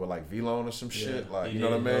working with like V-Lone or some shit. Like, you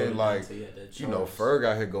know what I mean? Like, you know, Ferg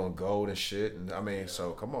out here going gold and shit. And I mean,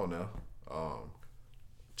 so come on now.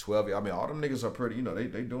 12, I mean, all them niggas are pretty, you know, they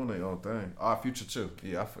doing their own thing. Future too.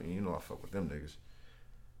 Yeah, I fuck with them niggas.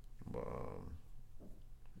 But,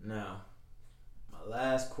 now, my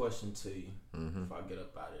last question to you, mm-hmm. if I get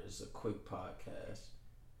up out of it, it's a quick podcast.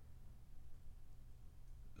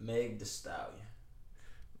 Meg Thee Stallion.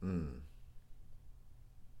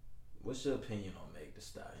 What's your opinion on Meg Thee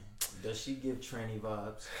Stallion? Does she give tranny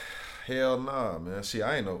vibes? Hell nah, man. See,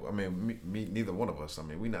 I ain't no, I mean, me neither one of us. I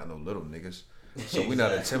mean, we not no little niggas. So we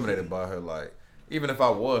not intimidated by her. Like, even if I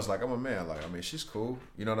was, like, I'm a man. Like, I mean, she's cool.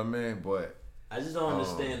 You know what I mean? But I just don't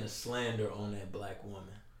understand the slander on that black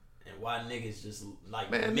woman. And why niggas just, like,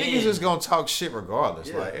 man, men. niggas just gonna talk shit regardless.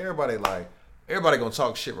 Yeah. Like, everybody gonna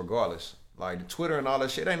talk shit regardless. Like, the Twitter and all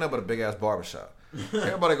that shit ain't nothing but a big-ass barbershop.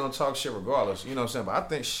 Everybody gonna talk shit regardless, you know what I'm saying? But I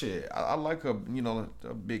think shit, I like her, you know,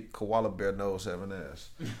 a big koala bear nose having ass.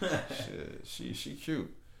 Shit, she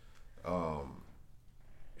cute.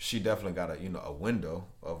 She definitely got a window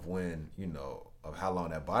of when, you know, of how long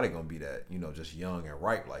that body gonna be that, you know, just young and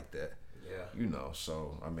ripe like that. Yeah. You know,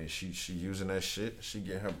 so I mean, she using that shit. She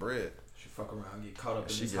getting her bread. She fuck around, get caught up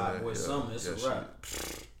in She this getting hot that- boy yeah, summer. It's yeah, a wrap.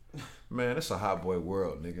 Man, it's a hot boy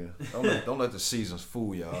world, nigga. Don't let the seasons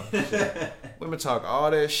fool y'all. Shit. Women talk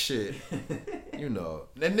all that shit. You know,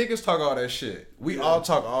 and niggas talk all that shit. We all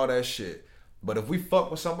talk all that shit. But if we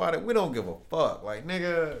fuck with somebody, we don't give a fuck. Like,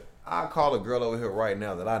 nigga, I call a girl over here right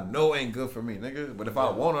now that I know ain't good for me, nigga. But if I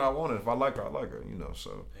want her, I want her. If I like her, I like her. You know,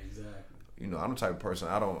 so Exactly. you know, I'm the type of person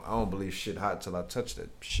I don't believe shit hot till I touch that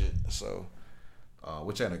shit. So,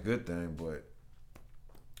 which ain't a good thing, but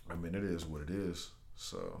I mean, it is what it is.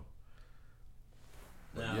 So.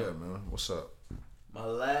 But Now, yeah, man. What's up? my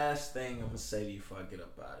last thing I'm gonna say to you before I get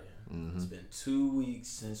up out of here. Mm-hmm. It's been 2 weeks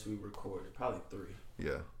since we recorded, probably 3.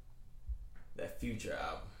 Yeah. That Future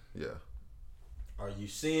album. Yeah. Are you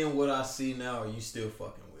seeing what I see now? Or are you still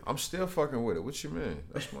fucking with it? I'm still fucking with it. What you mean?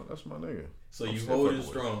 That's my nigga. So I'm you still holding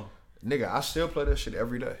fucking with strong. it. Nigga, I still play that shit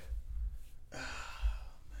every day.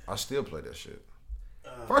 I still play that shit.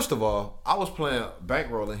 First of all, I was playing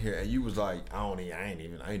Bankroll in here, and you was like, I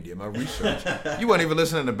ain't did my research. You wasn't even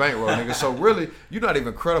listening to Bankroll, nigga. So really, you're not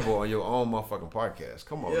even credible on your own motherfucking podcast.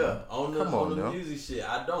 Come on, Yeah, man. on the music shit,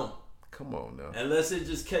 I don't. Come on now. Unless it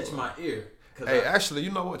just catch my ear. Hey, actually,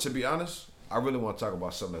 you know what? To be honest, I really want to talk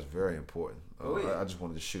about something that's very important. Yeah. I just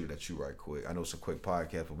wanted to shoot it at you right quick. I know it's a quick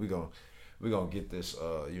podcast, but we're gonna get this.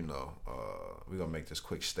 We're gonna make this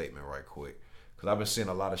quick statement right quick. Cause I've been seeing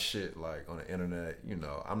a lot of shit like on the internet. You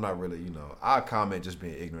know, I'm not really. You know, I comment just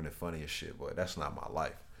being ignorant and funny and shit, but that's not my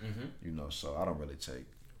life. Mm-hmm. You know, so I don't really take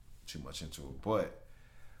too much into it. But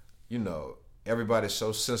you know, everybody's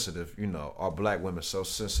so sensitive. You know, our black women so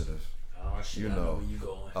sensitive. Oh, shit, You I know, where you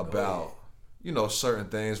going. Go about ahead. you know certain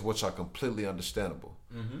things which are completely understandable.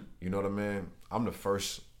 Mm-hmm. You know what I mean? I'm the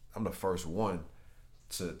first one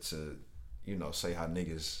to you know, say how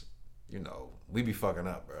niggas, you know, we be fucking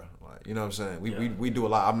up, bro. Like, you know what I'm saying? We do a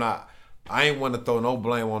lot. I ain't want to throw no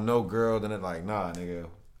blame on no girl. Then it's like, nah, nigga.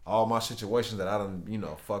 All my situations that I done, you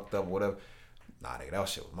know, fucked up or whatever. Nah, nigga, that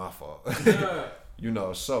shit was my fault. You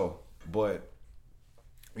know, so, but,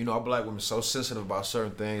 you know, our black women so sensitive about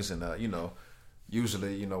certain things, and you know,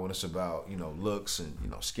 usually, you know, when it's about, you know, looks and, you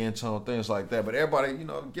know, skin tone, things like that. But everybody, you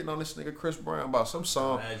know, getting on this nigga Chris Brown about some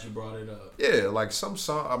song. I'm glad you brought it up. Yeah, like some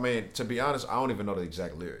song. I mean, to be honest, I don't even know the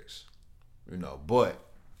exact lyrics. You know, but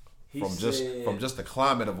from just the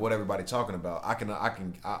climate of what everybody talking about, I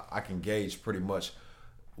can gauge pretty much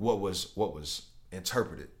what was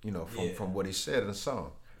interpreted, you know, from what he said in the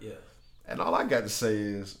song. Yeah. And all I got to say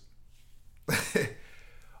is,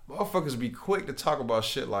 motherfuckers be quick to talk about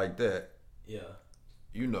shit like that. Yeah.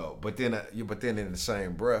 You know, but then in the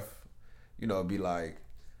same breath, you know, be like,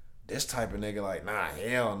 this type of nigga like, nah,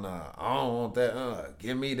 hell nah, I don't want that.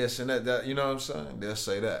 Give me this and that. You know what I'm saying? They'll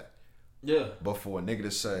say that. Yeah. But for a nigga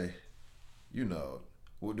to say, you know,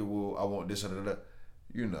 I want this and that,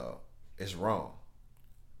 you know, it's wrong.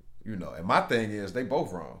 You know, and my thing is, they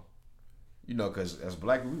both wrong. You know, because as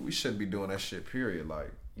black, we shouldn't be doing that shit, period.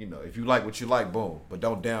 Like, you know, if you like what you like, boom. But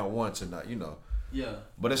don't down one to not, you know. Yeah.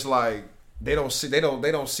 But it's like, they don't see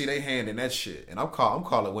their hand in that shit. And I'm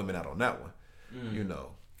calling women out on that one. You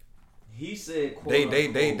know. He said, quote,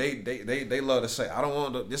 they love to say, I don't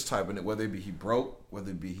want this type of it, whether it be he broke,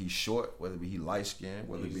 whether it be he short, whether it be he light skinned,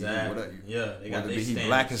 whether it be he whatever. Yeah, whether it be he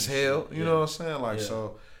black as hell. You know what I'm saying? Like,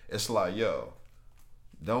 so it's like, yo,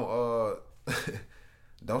 don't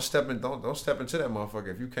step into that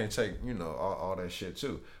motherfucker if you can't take, you know, all that shit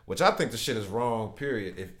too. Which I think the shit is wrong,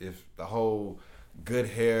 period. If the whole good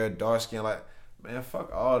hair, dark skin, like, man,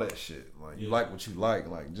 fuck all that shit. Like, you like what you like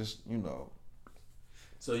just, you know.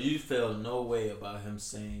 So you feel no way about him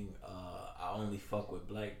saying, I only fuck with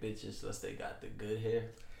black bitches unless they got the good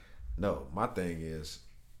hair? No, my thing is,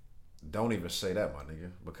 don't even say that, my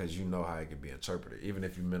nigga, because you know how it can be interpreted, even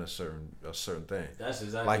if you meant a certain thing. That's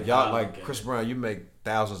exactly like y'all, like Chris Brown. You make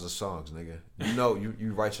thousands of songs, nigga. You know,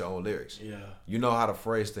 you write your own lyrics. Yeah. You know how to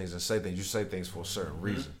phrase things and say things. You say things for a certain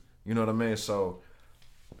reason. You know what I mean? So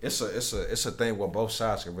it's a thing where both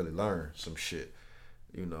sides can really learn some shit.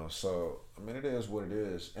 You know, so I mean, it is what it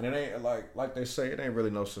is, and it ain't like they say, it ain't really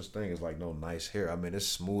no such thing as like no nice hair. I mean, it's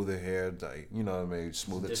smoother hair, like, you know what I mean,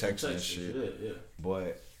 smoother texture and shit. Yeah.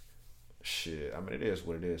 But shit, I mean, it is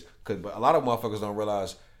what it is. But a lot of motherfuckers don't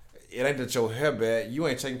realize it ain't that your hair bad. You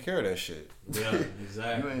ain't taking care of that shit. Yeah,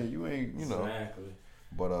 exactly. you ain't, you know. Exactly.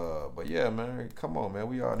 But yeah, man, come on, man.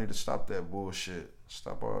 We all need to stop that bullshit.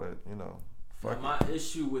 Stop all that, you know. Fuck my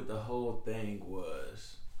issue with the whole thing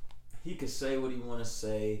was, he could say what he want to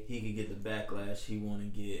say. He could get the backlash he want to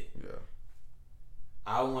get. Yeah.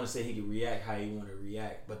 I want to say he could react how he want to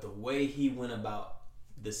react, but the way he went about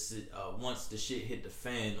this, once the shit hit the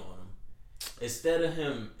fan on him, instead of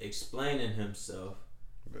him explaining himself,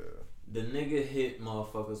 the nigga hit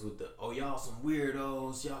motherfuckers with the, oh, y'all some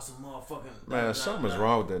weirdos, y'all some motherfucking... Man, something's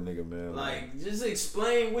wrong with that nigga, man. Like, just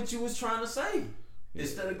explain what you was trying to say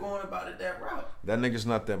instead of going about it that route. That nigga's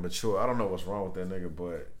not that mature. I don't know what's wrong with that nigga,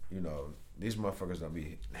 but, you know, these motherfuckers don't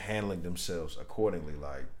be handling themselves accordingly,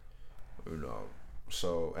 like, you know.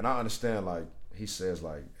 So, and I understand, like, he says,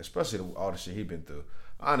 like, especially all the shit he been through.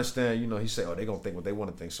 I understand, you know, he say, oh, they gonna think what they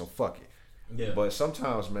want to think, so fuck it. Yeah. But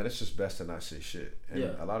sometimes, man, it's just best to not say shit. And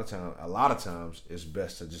a lot of times, it's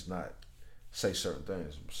best to just not say certain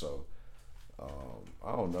things. So,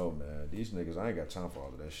 I don't know, man. These niggas, I ain't got time for all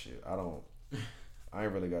of that shit. I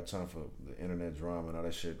ain't really got time for the internet drama and all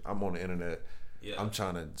that shit. I'm on the internet. Yeah. I'm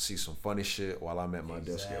trying to see some funny shit while I'm at my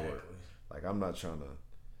desk at work. Like, I'm not trying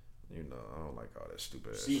to, you know, I don't like all that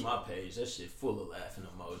stupid ass shit. My page, that shit full of laughing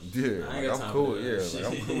emojis. Yeah, like, I'm cool. Yeah,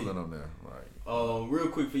 like, I'm cooling on there. Like, real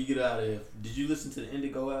quick before you get out of here, did you listen to the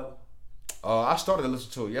Indigo album? I started to listen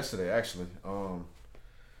to it yesterday, actually.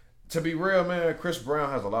 To be real, man, Chris Brown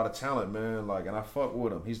has a lot of talent, man. Like, and I fuck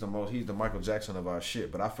with him. He's the Michael Jackson of our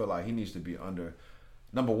shit. But I feel like he needs to be under.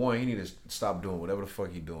 Number one, he need to stop doing whatever the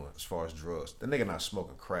fuck he doing as far as drugs. The nigga not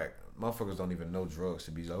smoking crack. Motherfuckers don't even know drugs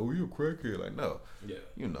to be like, oh, you a crackhead. Like, no. Yeah.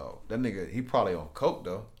 You know, that nigga, he probably on coke,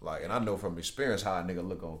 though. Like, and I know from experience how a nigga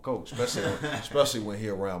look on coke, especially when he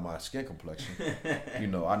around my skin complexion. You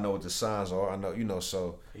know, I know what the signs are. I know, you know,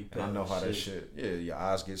 so I know how that shit, your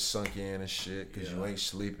eyes get sunk in and shit because you ain't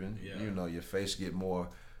sleeping. Yeah. You know, your face get more,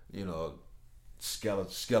 you know,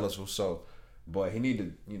 skeletal. So, but he need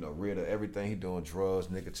to, you know, rid of everything he doing, drugs,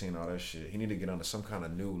 nicotine, all that shit. He need to get under some kind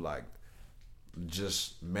of new, like,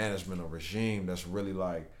 just management or regime that's really,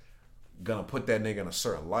 like, gonna put that nigga in a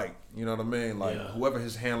certain light. You know what I mean? Like whoever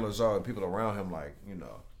his handlers are, the people around him, like, you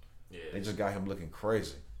know, they just got him looking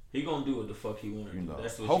crazy. He gonna do what the fuck he want to do. Know.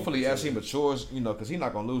 That's what hopefully as he matures, you know, because he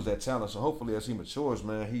not gonna lose that talent. So hopefully as he matures,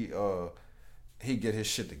 man, he get his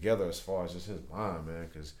shit together as far as just his mind, man.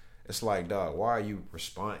 Because it's like, dog, why are you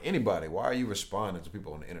responding? Anybody, why are you responding to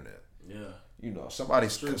people on the internet? Yeah. You know, somebody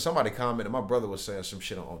commented. My brother was saying some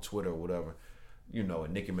shit on Twitter or whatever. You know,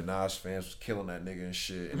 and Nicki Minaj fans was killing that nigga and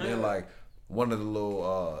shit. And then like one of the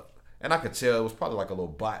little, and I could tell it was probably like a little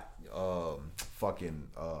bot,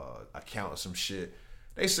 account or some shit.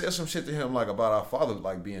 They said some shit to him like about our father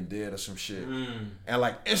like being dead or some shit. And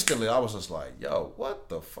like instantly I was just like, yo, what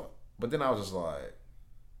the fuck? But then I was just like,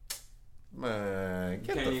 man,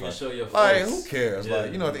 get the fuck. Show your face. Like, who cares? Yeah.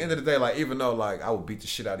 Like, you know, at the end of the day, like, even though like I would beat the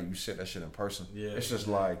shit out of you, said that shit in person. Yeah, it's just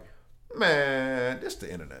like, man, this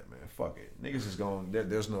the internet, man. Fuck it. Niggas is going,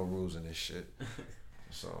 there's no rules in this shit.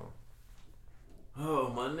 So. Oh,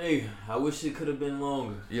 my nigga. I wish it could have been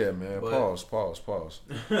longer. Yeah, man. But... Pause. Pause. Pause.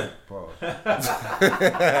 You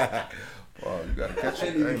gotta catch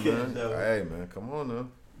it. Hey, man. Come on now.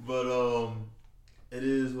 But, it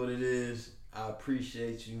is what it is. I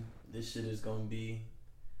appreciate you. This shit is gonna be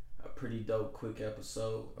a pretty dope, quick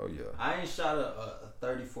episode. Oh, yeah. I ain't shot a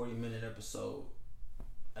 30, 40-minute episode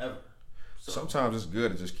ever. So. Sometimes it's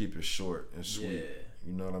good to just keep it short and sweet. Yeah.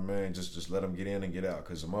 You know what I mean? Just let them get in and get out.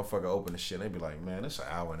 Because the motherfucker open the shit and they be like, man, it's an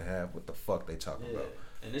hour and a half. What the fuck they talking about?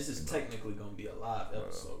 And this is technically going to be a live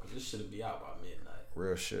episode because this should be out by midnight.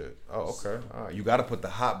 Real shit. Oh, okay. All right. You got to put the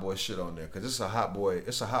hot boy shit on there because it's a hot boy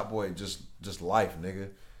just life, nigga.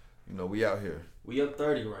 You know, we out here. We up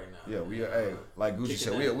 30 right now. Yeah, we hey, like Gucci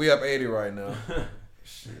said, we up 80 right now.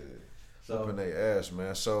 Shit. So, whooping their ass,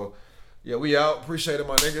 man. So, yeah, we out. Appreciate it,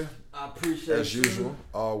 my nigga. I appreciate it. As usual,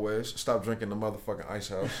 always. Stop drinking the motherfucking Ice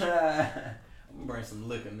House. I'm gonna bring some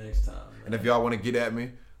liquor next time. Man. And if y'all want to get at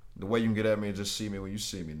me, the way you can get at me is just see me when you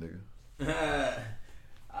see me, nigga.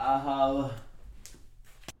 I holla.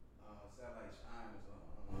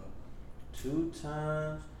 Two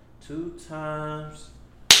times.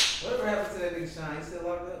 Whatever happened to that nigga Shine? He still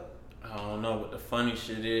locked up? I don't know, but the funny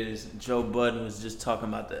shit is Joe Budden was just talking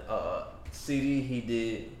about the CD he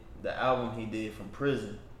did, the album he did from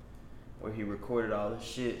prison, where he recorded all this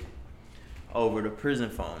shit over the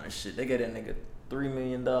prison phone and shit. They got that nigga $3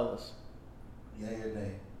 million. Yeah, your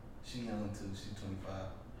name. She young too. She 25.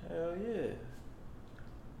 Hell yeah.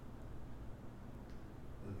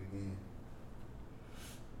 Look again.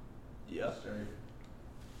 Yeah.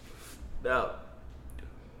 Now,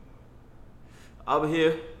 I'm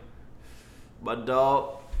here. My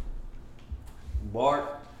dog,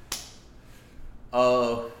 Bart.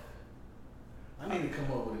 I need to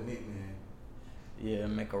come up with a nickname. Yeah,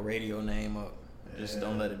 make a radio name up. Just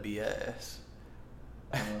don't let it be ass.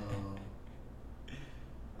 I don't know.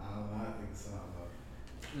 I think it's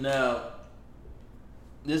something. Now,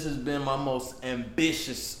 this has been my most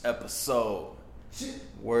ambitious episode. Shit.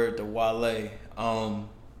 Word to Wale.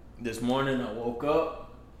 This morning I woke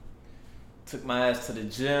up, took my ass to the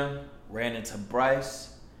gym, ran into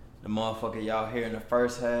Bryce, the motherfucker y'all hear in the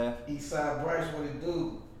first half. Eastside Bryce, what it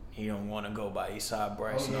do? He don't want to go by Eastside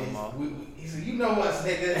Bryce no more. He said, you know us,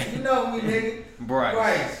 nigga. You know me, nigga.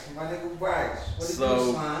 Bryce. My nigga Bryce. What it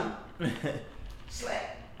do, slime?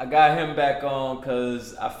 Slap. I got him back on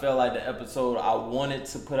because I felt like the episode I wanted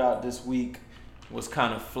to put out this week was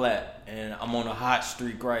kind of flat. And I'm on a hot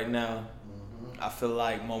streak right now. I feel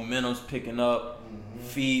like momentum's picking up,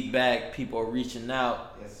 feedback, people are reaching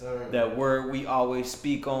out. Yes, sir. That word we always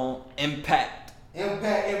speak on, impact.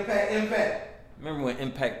 Impact. Remember when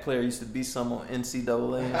Impact Player used to be some on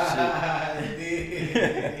NCAA and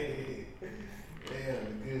shit? Yeah,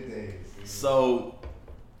 the good days. So,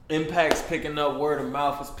 Impact's picking up, word of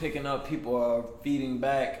mouth is picking up, people are feeding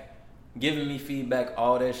back, giving me feedback,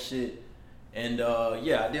 all that shit. And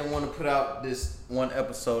yeah, I didn't want to put out this one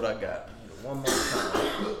episode I got. One more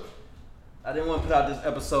time. I didn't want to put out this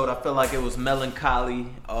episode. I felt like it was melancholy.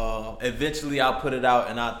 Eventually I'll put it out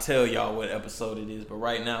and I'll tell y'all what episode it is. But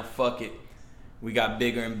right now, fuck it. We got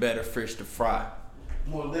bigger and better fish to fry.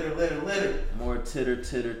 More litter. More titter.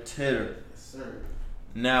 Yes, sir.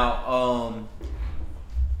 Now,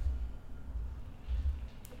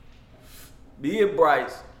 me and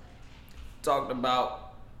Bryce talked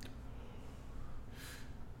about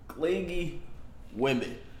clingy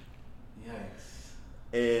women. Yikes.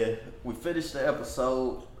 And we finished the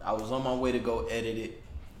episode. I was on my way to go edit it.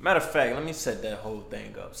 Matter of fact, let me set that whole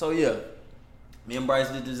thing up. So yeah, me and Bryce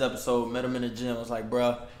did this episode, met him in the gym. I was like,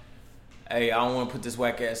 bruh, hey, I don't want to put this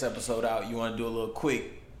whack ass episode out. You want to do a little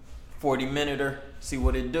quick 40-minute, see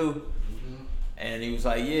what it do? And he was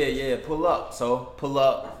like, yeah, pull up. So pull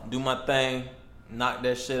up, do my thing, knock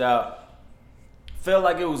that shit out. Felt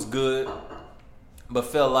like it was good, but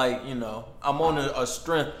felt like, you know, I'm on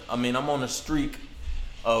a streak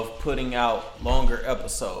of putting out longer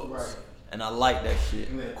episodes. Right. And I like that shit.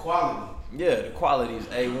 And the quality. Yeah, the quality is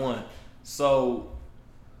A1. So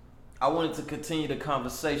I wanted to continue the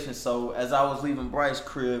conversation. So as I was leaving Bryce's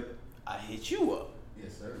crib, I hit you up.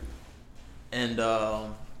 Yes, sir. And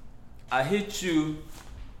I hit you.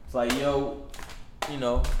 It's like, yo, you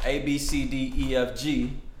know, A, B, C, D, E, F,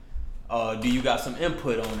 G. Do you got some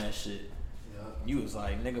input on that shit? Yeah. You was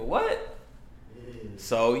like, nigga, what? Yeah.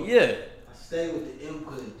 So yeah, I stay with the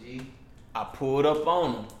input, G. I pulled up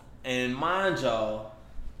on him. And mind y'all,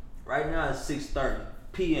 right now it's 6:30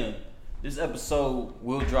 p.m. This episode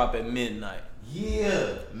will drop at midnight.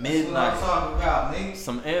 Yeah. Midnight. That's what I'm talking about, nigga.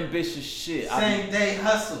 Some ambitious shit. Same day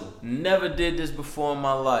hustle. Never did this before in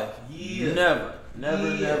my life. Yeah. Never.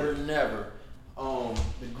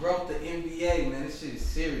 The growth of NBA, man, this shit is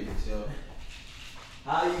serious, yo.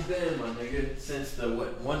 How you been, my nigga? Since the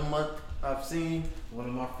 1 month I've seen? One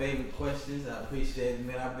of my favorite questions. I appreciate it,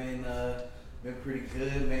 man. I've been pretty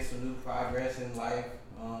good, made some new progress in life.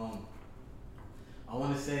 I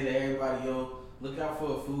want to say to everybody, yo, look out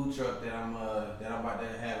for a food truck that I'm about to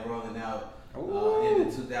have rolling out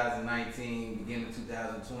into 2019, beginning of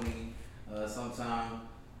 2020, sometime.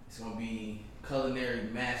 It's gonna be culinary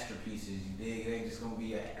masterpieces. You dig? It ain't just gonna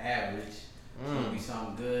be an average. It's gonna be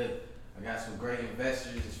something good. I got some great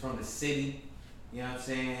investors. It's from the city. You know what I'm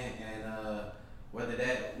saying? And whether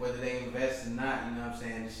they invest or not, you know what I'm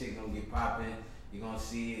saying, this shit gonna get popping. You're gonna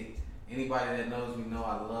see it. Anybody that knows me know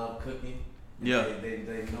I love cooking. Yeah.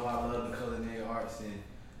 They know I love the culinary arts, and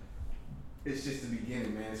it's just the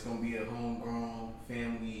beginning, man. It's gonna be a homegrown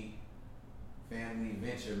family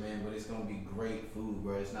venture, man, but it's gonna be great food,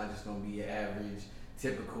 bro. It's not just gonna be your average,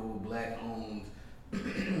 typical black owned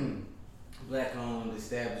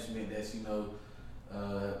establishment that's, you know,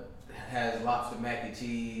 has lobster mac and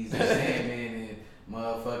cheese and salmon and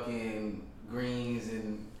motherfucking greens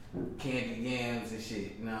and candied yams and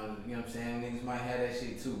shit. You know what I'm saying? Niggas might have that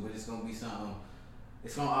shit too, but it's gonna be something.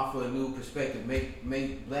 It's gonna offer a new perspective.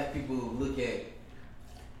 Make black people look at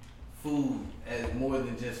food as more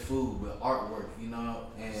than just food, but artwork. You know,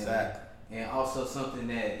 and Exactly. And also something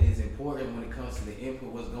that is important when it comes to the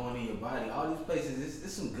input, what's going in your body. All these places,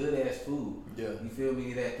 it's some good ass food. Yeah. You feel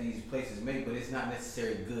me? That these places make, but it's not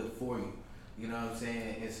necessarily good for you. You know what I'm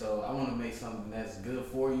saying? And so I want to make something that's good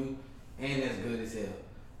for you and that's good as hell.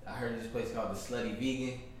 I heard of this place called the Slutty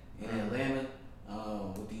Vegan in Atlanta,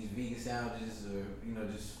 with these vegan sandwiches or, you know,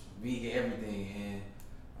 just vegan everything.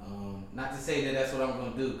 And not to say that that's what I'm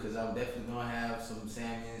gonna do, because I'm definitely gonna have some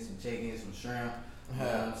salmon, some chicken, some shrimp. You know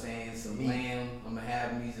what I'm saying? Some lamb. I'm gonna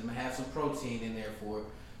have some protein in there for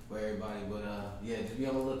everybody. But yeah, just be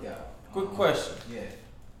on the lookout. Quick question. Yeah.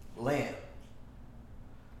 Lamb.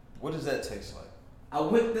 What does that taste like? I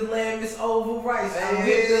whipped the lamb, it's overpriced. I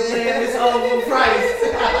whipped the lamb, it's overpriced.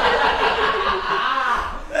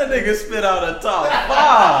 That nigga spit out a top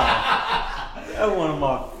 5. That's one of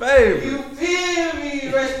my favorites. You feel me?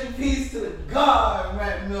 Rest in peace to the God,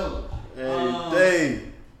 Matt Miller. Hey, day.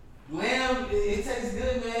 Lamb, it tastes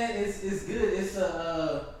good, man. It's good. It's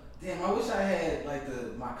damn. I wish I had like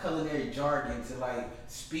my culinary jargon to like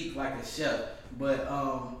speak like a chef, but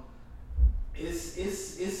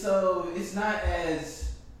it's not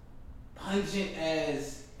as pungent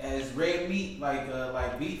as red meat,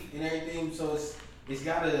 like beef and everything. So it's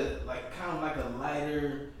got a like kind of like a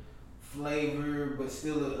lighter flavor, but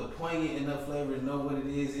still a poignant enough flavor to know what it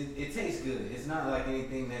is. It tastes good. It's not like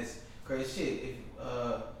anything that's crazy shit. If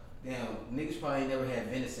damn, niggas probably never had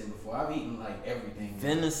venison before. I've eaten like everything.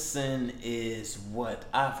 Venison is what?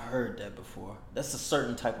 I've heard that before. That's a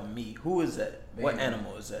certain type of meat. Who is that? What Bambi.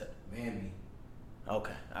 animal is that? Bambi.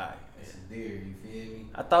 Okay, alright. It's a deer, you feel me?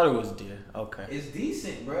 I thought it was deer. Okay. It's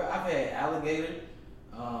decent, bro. I've had alligator.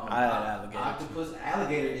 I had alligator, Octopus.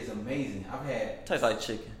 Alligator is amazing. I've had. Tastes like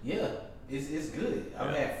chicken. Yeah, it's good.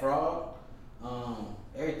 I've Yeah. had frog.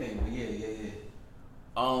 Everything. But yeah.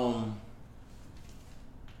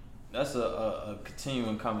 That's a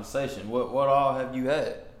continuing conversation. What all have you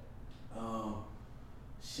had?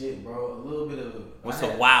 Shit, bro. A little bit of. What's the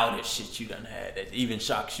wildest shit you done had that even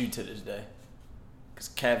shocks you to this day? Cause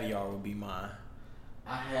caviar would be mine.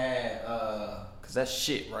 I had. Cause that's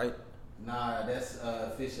shit, right? Nah, that's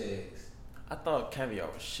fish eggs. I thought caviar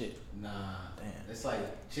was shit. Nah, Damn. it's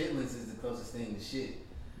like chitlins is the closest thing to shit.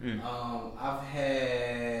 Mm. I've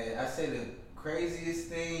had. I say the craziest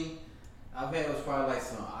thing I've had was probably like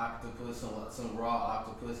some octopus, some raw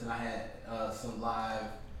octopus, and I had some live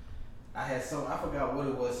I had some. I forgot what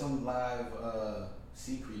it was. Some live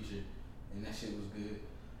sea creature, and that shit was good.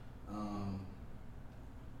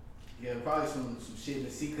 Yeah, probably some shit in the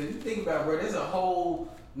sea. Cause you think about it, bro,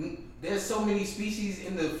 there's so many species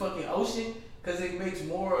in the fucking ocean. Cause it makes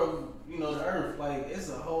more of the earth. Like it's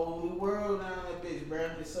a whole new world down that bitch, bro.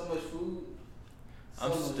 There's so much food.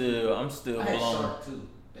 I'm still I had blown. shark too.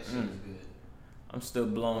 That shit was good. I'm still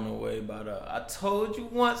blown away by the. I told you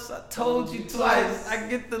once, I told you twice. I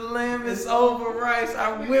get the lamb, it's over rice.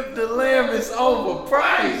 I whip the lamb, it's over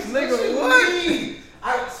price, nigga. What?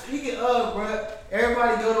 Speaking of, bro,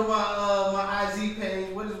 everybody go to my IG page.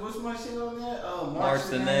 What's my shit on there? Marks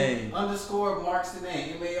the name. _ Marks the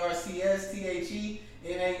name. MARCSTHENAME.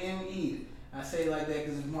 I say it like that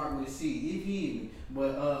because it's marked with a C. You feel me?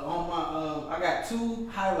 But on my I got 2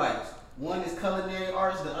 highlights. One is culinary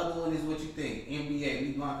arts. The other one is what you think. NBA.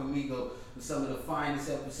 We Blanc Amigo with some of the finest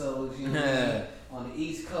episodes. You know what I mean? On the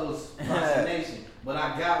East Coast, Boston Nation. But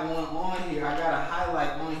I got one on here. I got a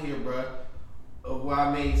highlight on here, bro. Of where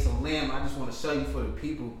I made some lamb. I just want to show you for the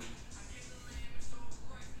people.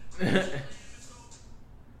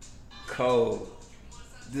 Cold.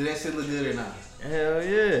 Did that shit look good or not? Hell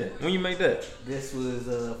yeah. When you make that? This was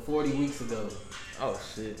 40 weeks ago. Oh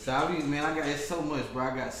shit. So I got it's so much, bro.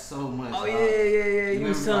 I got so much. Oh yeah. You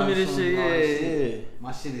was telling me this shit. Yeah.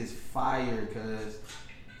 My shit is fire, cause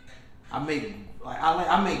I make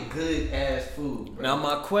good ass food, bro. Now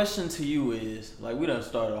my question to you is, like, we done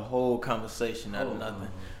started a whole conversation out of nothing.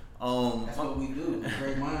 That's what we do.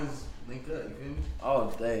 Great minds link up. You feel me?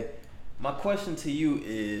 All day. My question to you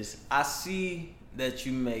is, I see that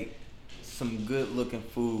you make some good looking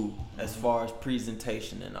food as far as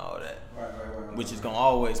presentation and all that, Right. which is gonna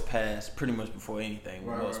always pass pretty much before anything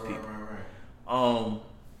with most people. Right.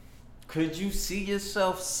 Could you see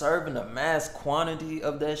yourself serving a mass quantity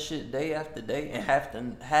of that shit day after day and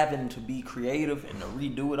having to be creative and to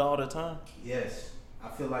redo it all the time? Yes, I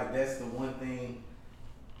feel like that's the one thing.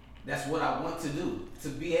 That's what I want to do, to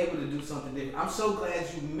be able to do something different. I'm so glad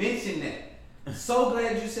you mentioned that. So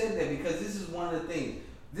glad you said that, because this is one of the things.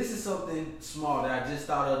 This is something small that I just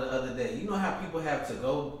thought of the other day. You know how people have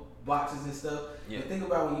to-go boxes and stuff? Yeah. And think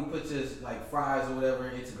about when you put just like fries or whatever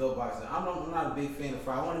in to-go boxes. I'm not a big fan of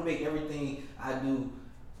fries. I want to make everything I do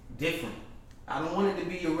different. I don't want it to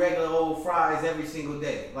be your regular old fries every single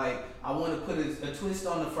day. Like, I want to put a twist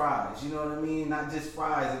on the fries, you know what I mean? Not just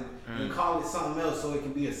fries and call it something else so it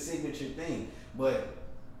can be a signature thing. But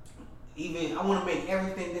I want to make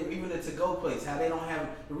everything there, even the to-go place, how they don't have,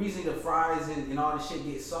 the reason the fries and all the shit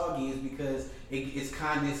get soggy is because it's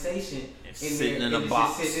condensation it's in sitting there, in a and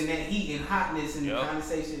box. It's just sitting in that heat and hotness and Yep. the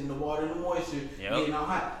condensation and the water and the moisture getting all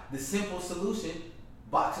hot. The simple solution,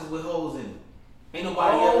 boxes with holes in them. Ain't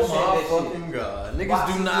nobody ever said that shit. God. Niggas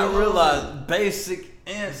Boxes do not with realize basic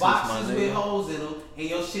answers, Boxes my with nigga. holes in them, and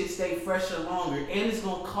your shit stay fresher longer, and it's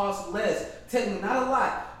gonna cost less. Technically, not a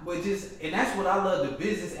lot, but and that's what I love, the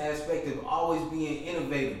business aspect of always being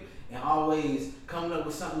innovative and always coming up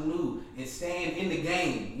with something new and staying in the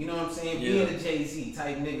game. You know what I'm saying? Yeah. Being a Jay-Z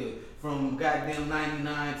type nigga from goddamn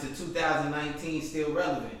 99 to 2019, still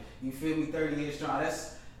relevant. You feel me? 30 years strong.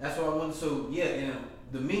 That's what I want. So yeah, and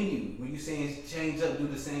the menu, when you saying change up, do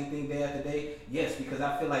the same thing day after day, yes, because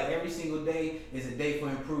I feel like every single day is a day for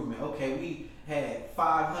improvement. Okay, we had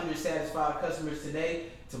 500 satisfied customers today.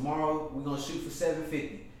 Tomorrow we're gonna shoot for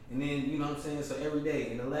 750, and then you know what I'm saying. So every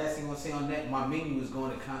day, and the last thing I'm gonna say on that, my menu is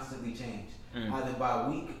going to constantly change, either by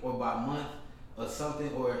week or by month or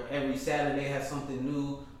something, or every Saturday have something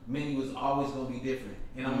new. Menu is always gonna be different,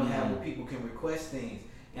 and I'm gonna have where people can request things.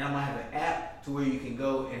 And I'm gonna have an app to where you can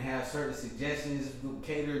go and have certain suggestions,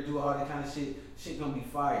 cater, do all that kind of shit. Shit gonna be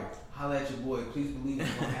fire. Holla at your boy. Please believe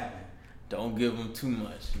it's gonna happen. Don't give them too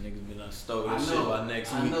much. Niggas be done stole this shit by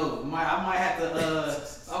next week. I know. I might have to.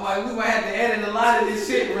 We might have to edit a lot of this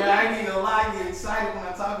shit, bro. I ain't gonna lie. I get excited when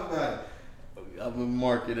I talk about it. I'm gonna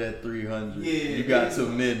mark it at 300. Yeah, you got till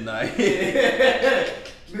midnight.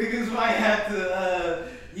 Niggas might have to.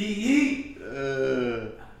 Yeet.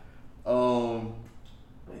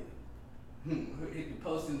 Hit the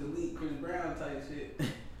post and delete Chris Brown type shit.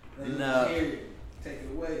 Nah. Take it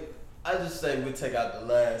away. I just say we take out the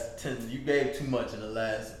last 10. You gave too much in the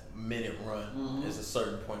last minute run. Mm-hmm. There's a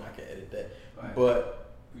certain point I can edit that. Right.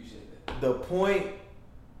 But Appreciate that. the point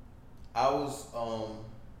I was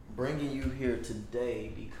bringing you here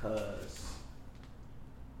today because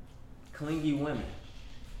clingy women,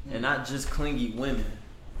 and not just clingy women,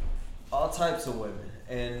 all types of women,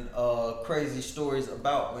 and crazy stories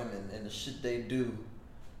about women and the shit they do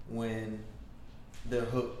when they're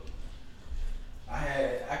hooked.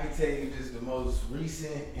 I could can tell you just the most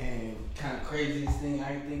recent and kind of craziest thing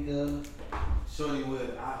I can think of. Shorty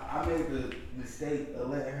I made the mistake of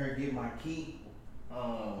letting her get my key.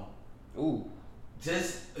 Ooh.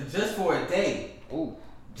 Just for a day. Ooh.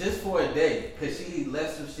 Just for a day. Cause she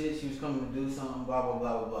left some shit, she was coming to do something, blah, blah,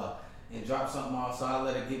 blah, blah, blah. And dropped something off, so I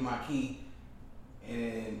let her get my key.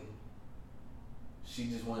 And she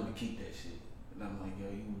just wanted to keep that shit. And I'm like, yo,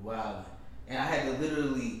 you wildin'. And I had to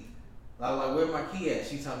literally, I was like, where my key at?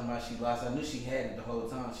 She talking about she lost. I knew she had it the whole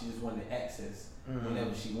time. She just wanted access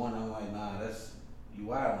whenever she wanted. I'm like, nah, that's, you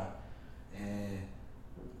wildin'. And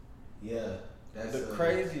yeah, that's the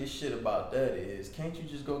craziest shit about that is, can't you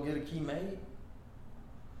just go get a key made?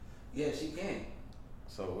 Yeah, she can.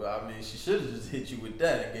 So, I mean, she should have just hit you with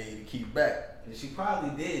that and gave you the key back. And she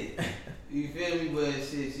probably did. You feel me? But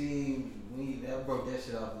shit, I broke that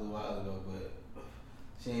shit off a little while ago, but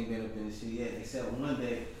she ain't been up in the shit yet. Except one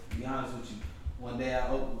day, to be honest with you, one day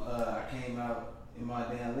I came out in my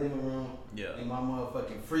damn living room, and my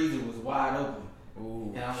motherfucking freezer was wide open.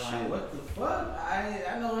 Ooh, and I'm shit. like, what the fuck?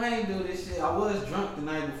 I know I ain't do this shit. I was drunk the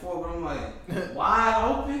night before, but I'm like, wide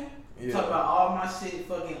open? Yeah. Talk about all my shit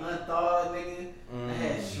fucking unthawed, nigga. I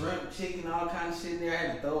had shrimp, chicken, all kind of shit in there I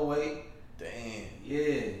had to throw away. Damn.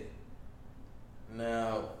 Yeah.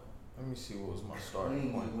 Now, let me see what was my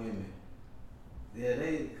starting point. Women. Yeah,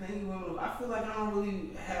 clean women. I feel like I don't really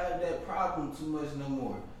have that problem too much no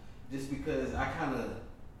more. Just because I kind of.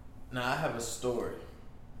 Now, I have a story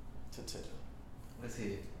to tell. Let's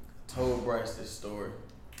hear it. Told Bryce this story.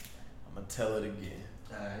 I'm going to tell it again.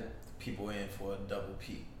 Alright. People in for a double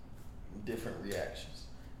peak. Different reactions.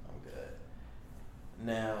 I'm good.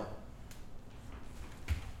 Now,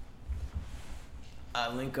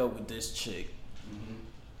 I link up with this chick.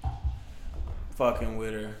 Fucking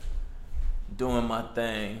with her. Doing my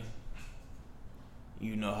thing.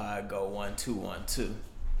 You know how I go 1, 2, 1, 2.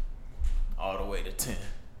 All the way to 10.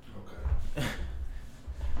 Okay.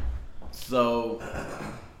 So,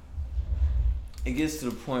 it gets to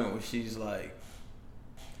the point where she's like,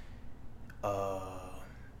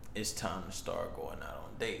 it's time to start going out on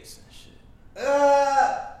dates and shit.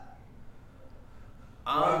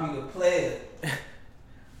 I'm the player.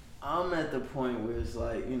 I'm at the point where it's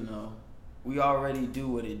like, you know, we already do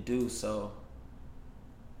what it do, so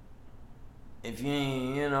if you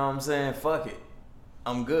ain't, you know what I'm saying, fuck it.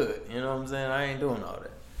 I'm good. You know what I'm saying? I ain't doing all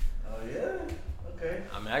that. Oh yeah? Okay.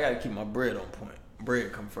 I mean, I gotta keep my bread on point.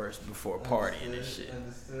 Bread come first before partying and shit.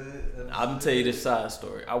 Understood. I'm gonna tell you this side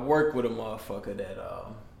story. I work with a motherfucker that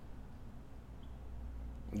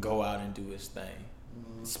go out and do his thing.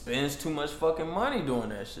 Spends too much fucking money doing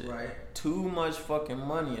that shit. Right. Too much fucking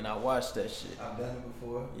money, and I watch that shit. I've done it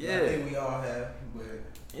before. Yeah. I think we all have, but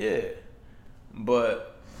Yeah.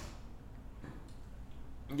 But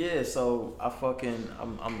yeah, so I fucking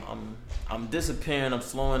I'm disappearing, I'm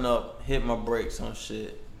slowing up, hit my brakes on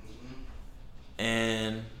shit.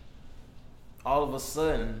 And all of a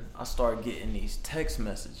sudden I start getting these text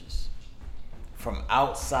messages from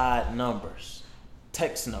outside numbers.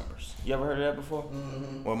 Text numbers. You ever heard of that before?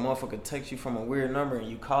 Where a motherfucker texts you from a weird number and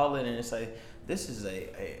you call it and it say, this is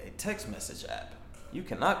a text message app. You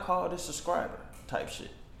cannot call this subscriber type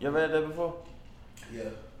shit. You ever had that before? yeah.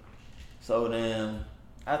 So then,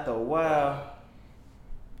 after a while,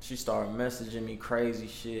 she started messaging me crazy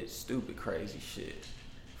shit, stupid crazy shit.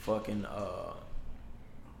 Fucking,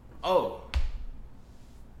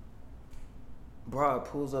 broad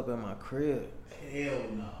pulls up at my crib. Hell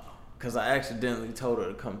no. Cause I accidentally told her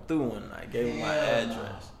to come through one night, gave her my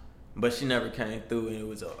address. But she never came through and it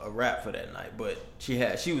was a wrap for that night. But she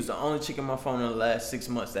was the only chick in my phone in the last 6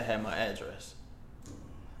 months that had my address.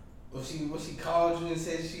 Was she called you and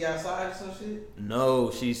said she outside or some shit? No,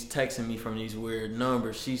 she's texting me from these weird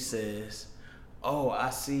numbers. She says, "Oh, I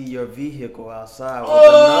see your vehicle outside with another."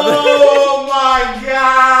 Oh my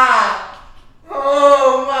god!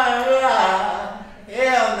 Oh my god!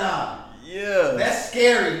 Hell no! Yeah. That's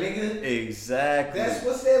scary, nigga. Exactly. That's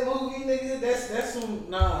what's that movie, nigga? That's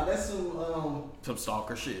some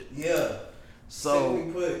stalker shit. Yeah. So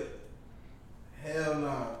we put. Hell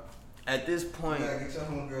no. at this point, You gotta get your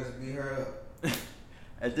homegirls to beat her up.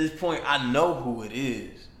 at this point, I know who it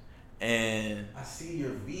is, and I see your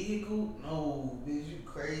vehicle. No, bitch, you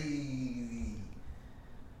crazy.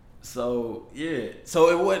 so yeah, so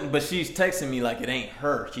it wasn't. But she's texting me like it ain't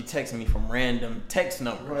her. She texting me from random text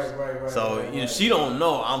numbers. Right. So you know, she don't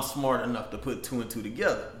know I'm smart enough to put 2 and 2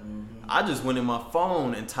 together. I just went in my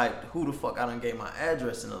phone and typed who the fuck I done gave my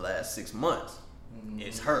address in the last 6 months.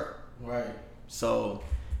 It's her. Right. So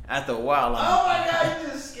After a while, Oh my god, you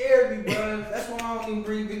just scared me, bro. That's why I don't even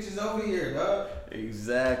bring bitches over here, dog.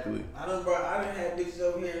 Exactly. I done had bitches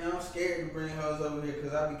over here, and I'm scared to bring hoes over here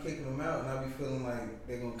because I be kicking them out, and I be feeling like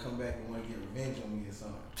they're gonna come back and want to get revenge on me or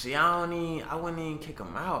something. See, I wouldn't even kick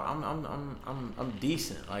them out. I'm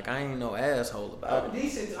decent. Like, I ain't no asshole about I'm it.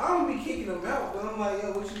 decent. I don't be kicking them out, but I'm like,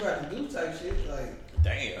 yo, what you about to do type shit. Like,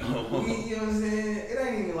 Damn. you know what I'm saying? It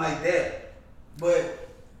ain't even like that. But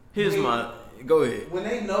Go ahead. when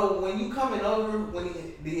they know, when you coming over, when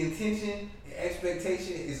the intention and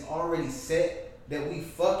expectation is already set that we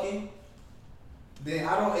fucking, then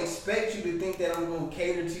I don't expect you to think that I'm gonna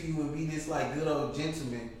cater to you and be this like good old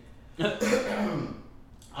gentleman.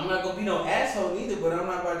 I'm not gonna be no asshole either, but I'm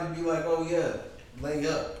not about to be like, oh yeah, lay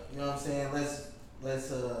up. You know what I'm saying?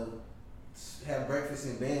 Let's have breakfast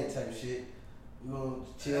in bed type shit. We're gonna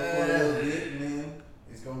chill for a little bit and then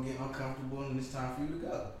it's gonna get uncomfortable and it's time for you to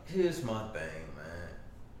go. Here's my thing, man.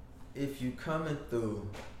 If you coming through,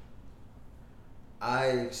 I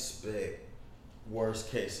expect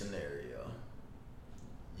worst case scenario.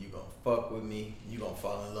 You gonna fuck with me, you gonna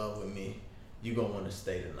fall in love with me, you gonna wanna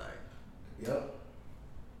stay tonight. Yep.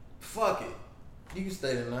 Fuck it. You can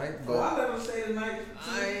stay tonight, but I let them stay tonight.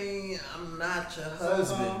 I'm not your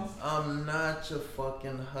husband. I'm not your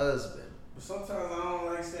fucking husband. But sometimes I don't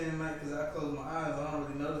like staying tonight because I close my eyes. I don't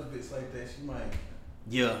really know this bitch like that. She might.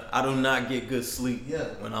 Yeah, I do not get good sleep. Yeah.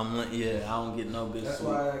 When I don't get no good That's sleep.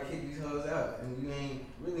 why I kick these hoes out. And you ain't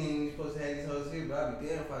really supposed to have these hoes here, but I'd be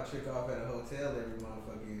damn if I trick off at a hotel every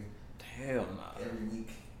motherfucking Hell nah. every week.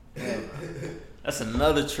 That's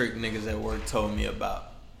another trick niggas at work told me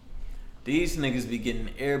about. These niggas be getting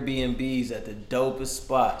Airbnbs at the dopest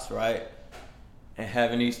spots, right? And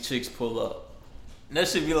having these chicks pull up. And that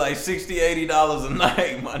should be like $60, $80 a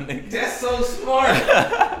night, my nigga. That's so smart.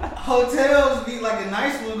 Hotels be like a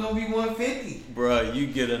nice one gonna be $150. Bruh, you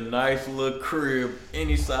get a nice little crib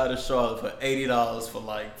any side of Charlotte for $80 for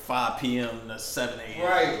like 5 p.m. to 7 a.m.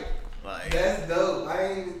 Right. Like, That's dope. I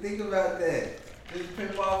ain't even think about that. Just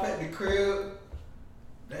pimp off at the crib.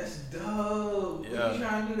 That's dope. Yeah. You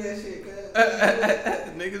trying to do that shit, cuz?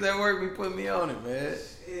 niggas at work be putting me on it, man.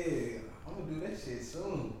 Shit. I'm gonna do that shit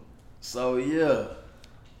soon. So yeah,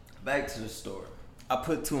 back to the story. I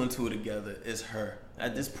put two and two together. It's her.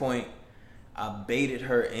 At this point, I baited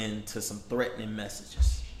her into some threatening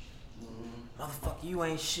messages. Motherfucker, you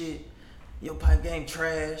ain't shit. Your pipe game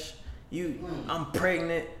trash. I'm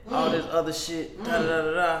pregnant. All this other shit. Da da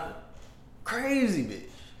da da. Crazy bitch.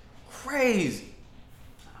 Crazy.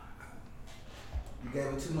 You gave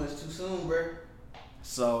her too much too soon, bruh.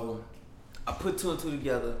 So I put two and two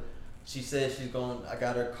together. She said I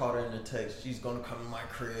got her, caught her in the text. She's gonna come to my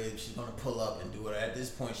crib. She's gonna pull up and do it. At this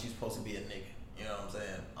point, she's supposed to be a nigga. You know what I'm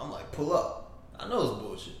saying? I'm like, pull up. I know it's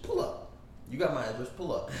bullshit. Pull up. You got my address.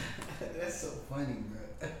 Pull up. That's so funny,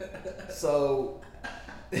 bruh. So,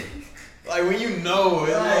 like when you know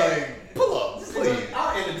it, like, pull up, please.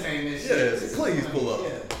 I'll entertain this shit. Yes, please pull up.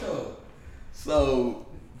 Yeah, sure. So,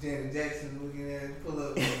 Janet Jackson looking at it, pull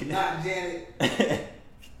up. Not Janet. What are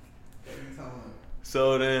you talking about?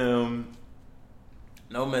 So then,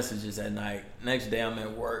 no messages at night. Next day I'm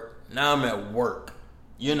at work. Now I'm at work.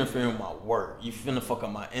 You interfering with my work. You finna fuck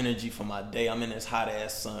up my energy for my day. I'm in this hot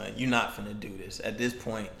ass sun. You not finna do this. At this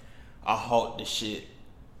point, I halt the shit.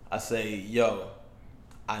 I say, yo,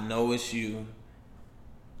 I know it's you.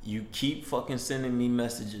 You keep fucking sending me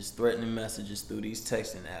messages, threatening messages through these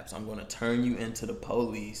texting apps. I'm gonna turn you into the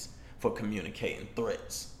police for communicating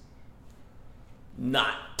threats.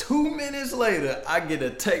 Not 2 minutes later, I get a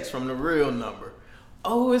text from the real number.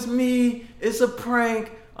 Oh, it's me. It's a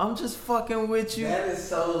prank. I'm just fucking with you. That is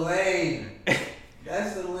so lame.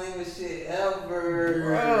 That's the lamest shit ever.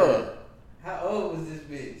 Bruh. How old was this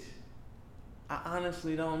bitch? I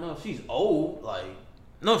honestly don't know. She's old. Like,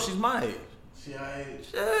 no, she's my age. She our age?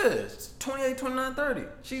 Yes. 28, 29, 30.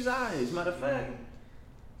 She's our age, matter of fact.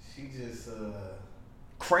 She just,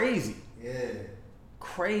 Crazy. yeah.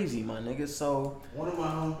 Crazy, my nigga. So, One of my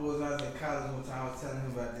homeboys, I was in college one time, I was telling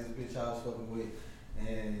him about this bitch I was fucking with,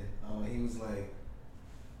 and he was like,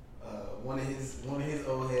 one of his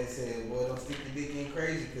old heads said, boy, don't stick your dick in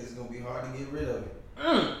crazy because it's going to be hard to get rid of it.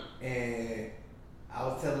 And I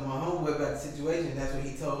was telling my homeboy about the situation, that's what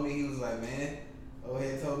he told me. He was like, man, old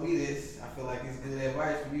head told me this. I feel like it's good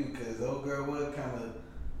advice for you because the old girl would kind of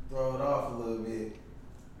throw it off a little bit.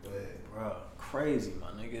 But, bro, crazy,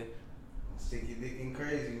 my nigga. stick your dick in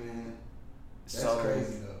crazy, man. That's So,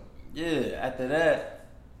 crazy, though. Yeah, after that,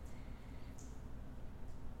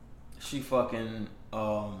 she fucking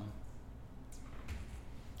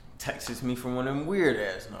texts me from one of them weird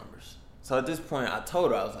ass numbers. So at this point, I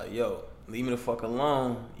told her, I was like, yo, leave me the fuck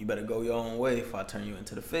alone. You better go your own way if I turn you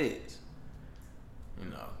into the feds. You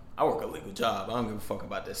know, I work a legal job. I don't give a fuck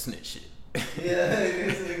about that snitch shit.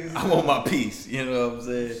 Yeah, I want my peace. You know what I'm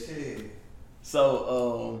saying? Shit.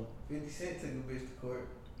 So, 50 Cent took a bitch to court.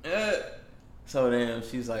 yeah. So then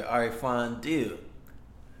she's like, all right, fine, deal.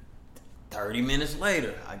 30 minutes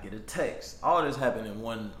later, I get a text. All this happened in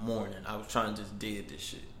one morning. I was trying to just dead this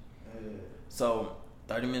shit. So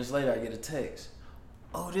 30 minutes later, I get a text.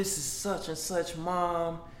 Oh, this is such and such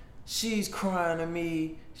mom. She's crying to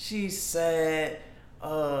me. She's sad.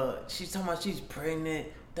 She's talking about she's pregnant.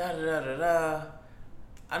 Da da da da da.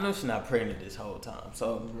 I know she's not pregnant this whole time.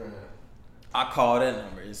 So I call that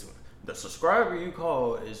number. It's the subscriber you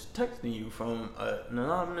call is texting you from an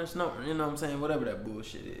anonymous number. You know what I'm saying? Whatever that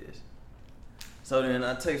bullshit is. So then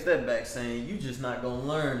I text that back saying, you just not gonna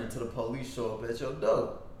learn until the police show up at your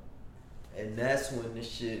door. And that's when the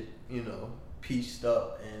shit, you know, pieced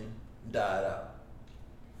up and died out.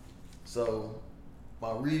 So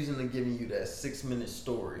my reason of giving you that 6-minute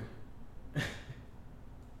story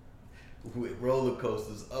with roller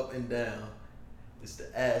coasters up and down is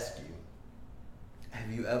to ask you,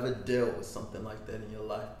 have you ever dealt with something like that in your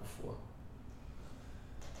life before?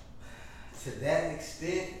 To that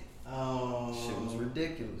extent, Shit was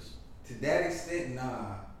ridiculous. To that extent,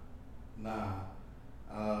 nah.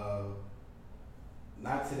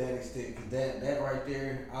 Not to that extent, cause that right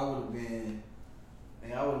there, I would have been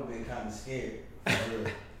kind of scared. For real.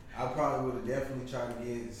 I probably would have definitely tried to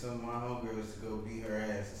get some of my homegirls to go beat her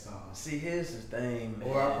ass or something. See, here's the thing, man.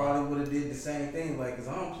 Or I probably would have did the same thing, like, cause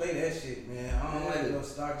I don't play that shit, man. I don't like no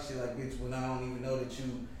stalker shit like bitch when I don't even know that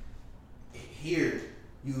you here,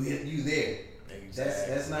 you there.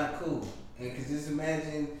 Exactly. That's not cool. And cause just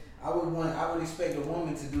imagine, I would expect a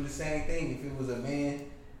woman to do the same thing if it was a man,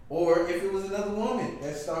 or if it was another woman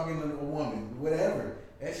that's stalking a woman, whatever.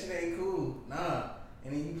 That shit ain't cool, nah.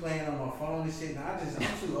 And then you playing on my phone and shit. Nah, I'm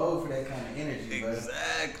too old for that kind of energy, bro.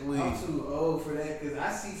 Exactly. I'm too old for that because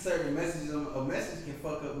I see certain messages. A message can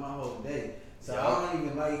fuck up my whole day. So Yep. I don't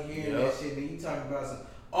even like hearing that shit. Then you talking about some.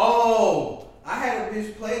 Oh, I had a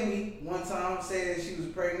bitch play me one time, say that she was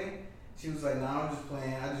pregnant. She was like, "Nah, I'm just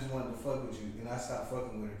playing. I just wanted to fuck with you," and I stopped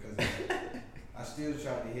fucking with her because I still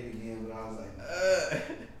tried to hit again, but I was like, nah.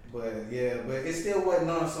 But yeah, but it still wasn't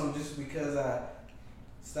on some just because I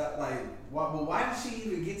stopped. Like, why did she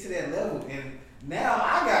even get to that level? And now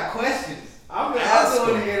I got questions. I'm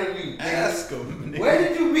doing the interview. Ask him. Where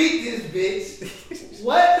did you meet this bitch?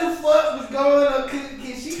 What the fuck was going on?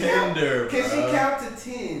 Can she Tinder, count? Can bro. she count to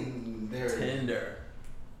Tinder? Tinder.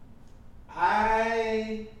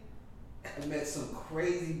 I met some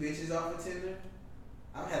crazy bitches off of Tinder.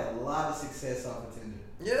 I've had a lot of success off of Tinder.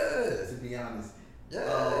 Yeah. To be honest.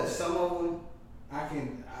 Yeah. Some of them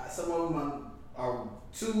are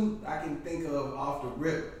two I can think of off the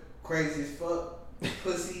rip. Crazy as fuck.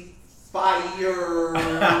 Pussy. Fire.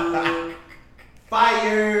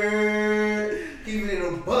 Fire. Keep it in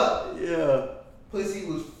a butt. Yeah. Pussy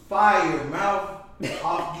was fire. Mouth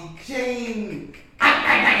off the chain.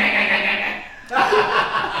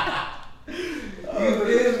 You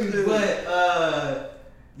feel me? But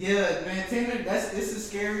yeah, man, Tinder, it's a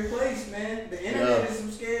scary place, man. The internet is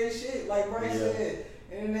some scary shit, like Bryce said.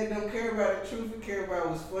 Internet don't care about the truth, it care about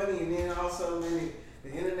what's funny, and then also, man,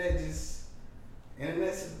 the internet's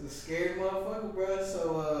a scary motherfucker, bro.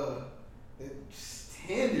 So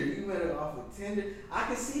Tinder, you met her off of Tinder. I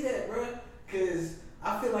can see that, bro, cause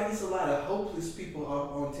I feel like it's a lot of hopeless people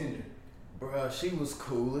on Tinder. Bruh, she was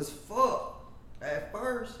cool as fuck at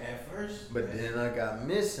first. But then I got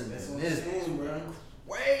missing. That's what I'm saying, bro.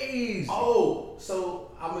 Crazy. Oh, so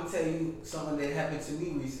I'm gonna tell you something that happened to me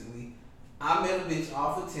recently. I met a bitch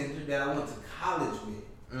off of Tinder that I went to college with.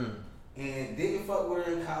 And didn't fuck with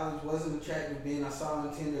her in college, wasn't attractive then. I saw her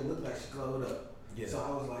on Tinder, looked like she glowed up. Yeah. So I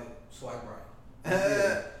was like, swipe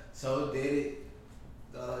right. So did it.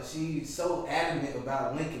 She's so adamant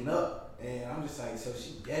about linking up, and I'm just like, so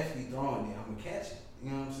she definitely throwing it. I'm gonna catch it. You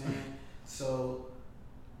know what I'm saying? So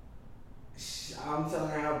I'm telling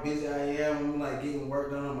her how busy I am. I'm like getting work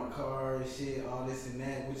done on my car and shit, all this and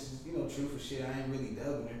that, which is, you know, truthful shit. I ain't really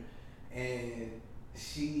dubbing her. And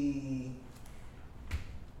she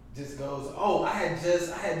just goes, oh, I had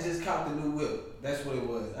just copped a new whip. That's what it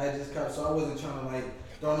was. I had just copped, so I wasn't trying to like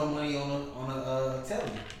throw no money on a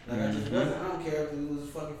telly. Like I just wasn't. I don't care if it was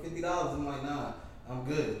fucking $50. I'm like, nah, I'm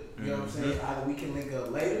good. You know what I'm saying? Either we can link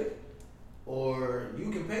up later, or you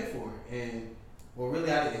can pay for it. And well,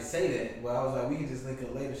 really, I didn't say that. But I was like, we can just link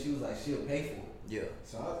up later. She was like, she'll pay for it. Yeah.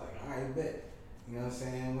 So I was like, all right, bet. You know what I'm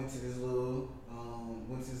saying? Went to this little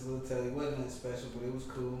telly. Wasn't nothing special, but it was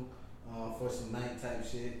cool. for some night type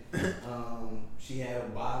shit. She had a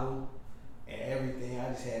bottle and everything. I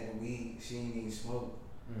just had the weed. She ain't even smoke.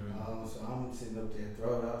 So I'm sitting up there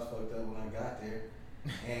throwing. I was fucked up when I got there,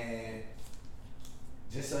 and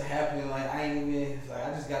just so happened like I ain't even like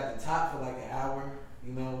I just got the top for like an hour.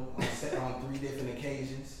 You know, on 3 different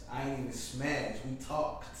occasions. I ain't even smashed. We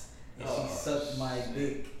talked, and she sucked my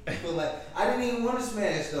dick. But like, I didn't even want to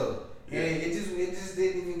smash though, and it just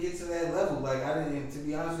didn't even get to that level. Like I didn't, to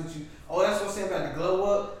be honest with you. Oh, that's what I'm saying about the glow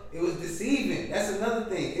up. It was deceiving. That's another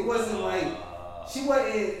thing. It wasn't like she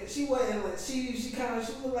wasn't like she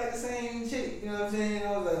looked like the same chick. You know what I'm saying?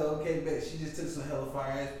 I was like, okay, bet she just took some hella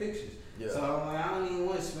fire ass pictures. Yeah. So I'm like, I don't even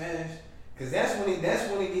want to smash, cause that's when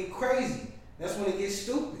it get crazy. That's when it gets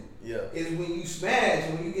stupid. Yeah. Is when you smash,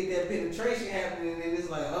 when you get that penetration happening, and it's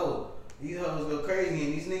like, oh, these hoes go crazy,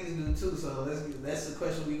 and these niggas do too. So that's the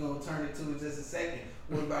question we gonna turn it to in just a second.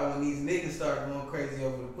 What about when these niggas start going crazy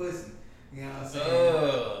over the pussy? You know what I'm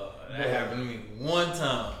saying? That happened to me one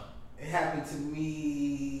time. It happened to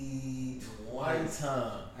me twice.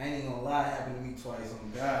 I ain't gonna lie, it happened to me twice.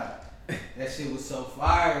 On God, that shit was so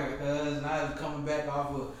fire, cause and I was coming back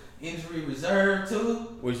off of injury reserve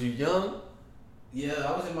too. Was you young? Yeah,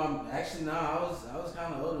 I was in my I was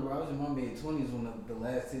kind of older, bro. I was in my mid-20s when the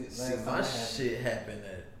last time my shit happened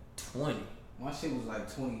at 20. My shit was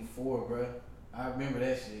like 24, bro. I remember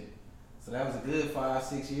that shit. So that was a good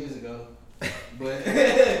 5-6 years ago. But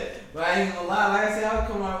I ain't gonna lie. Like I said, I was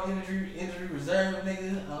coming out with injury reserve,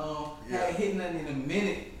 nigga. Haven't hit nothing in a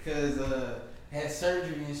minute because had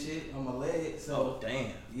surgery and shit on my leg. So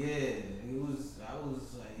damn. Yeah, I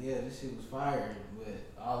was like, yeah, this shit was fire.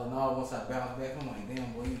 But all in all, once I bounced back, I'm like,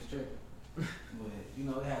 damn, boy, you was tripping. But you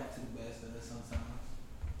know, it happens to the best of us sometimes.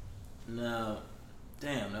 No,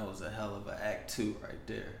 damn, that was a hell of an act 2 right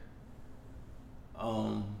there.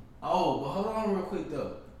 Oh, but hold on real quick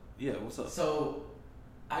though. Yeah, what's up? So,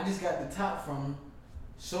 I just got the top from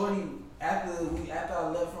Shorty after I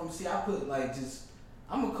left from. See, I put like just.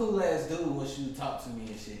 I'm a cool ass dude when she would talk to me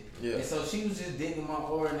and shit. Yeah. And so she was just digging my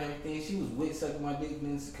aura and everything. She was wit sucking my dick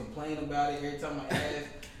and complain about it every time I asked.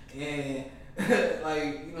 And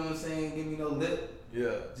like, you know what I'm saying, give me no lip.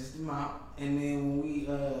 Yeah. Just the mouth. And then when we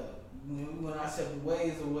went our separate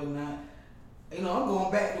ways or whatnot, you know, I'm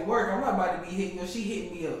going back to work. I'm not about to be hitting her. She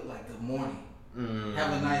hit me up like, good morning.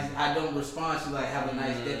 Have a nice, I don't respond. She like, have a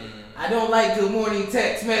nice day. I don't like good morning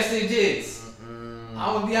text messages.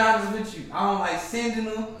 I'm gonna be honest with you. I don't like sending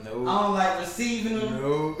them. Nope. I don't like receiving them.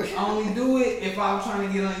 Nope. I only do it if I'm trying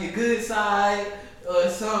to get on your good side or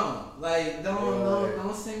something. Like,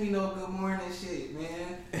 don't send me no good morning shit,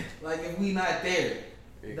 man. Like, if we not there,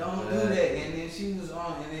 don't do that. And then she was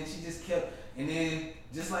on, and then she just kept, and then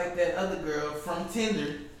just like that other girl from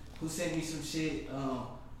Tinder who sent me some shit, talking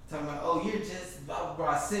about, oh, you're just,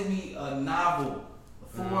 bro, sent me a novel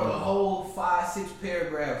for a whole 5-6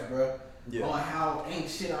 paragraphs, bro. Yeah. On how ain't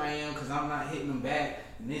shit I am because I'm not hitting them back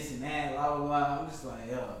and this and that, blah blah blah. I'm just like,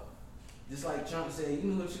 yo, just like Trump said, you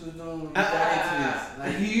knew what you was doing when you got into this.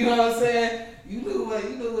 Like, you know what I'm saying? You knew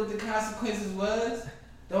what the consequences was.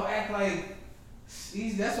 Don't act like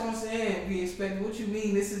that's what I'm saying. Be expecting. What you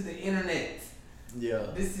mean? This is the internet. Yeah.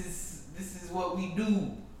 This is what we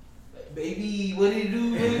do, baby. What do you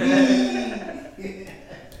do, baby?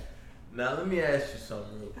 Now let me ask you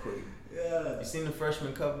something real quick. Yeah. You seen the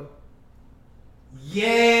freshman cover?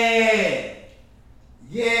 Yeah.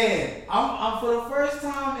 I'm for the first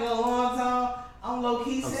time in a long time. I'm low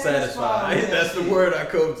key satisfied. That's the word I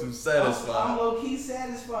come to. Satisfied. I'm low key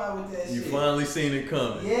satisfied with that shit. You finally seen it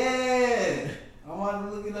coming. Yeah. I wanted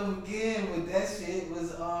to look it up again, but that shit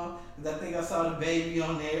was cause I think I saw the baby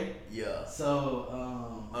on there. Yeah. So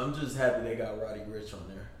I'm just happy they got Roddy Ricch on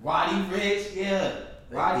there. Roddy Ricch, yeah.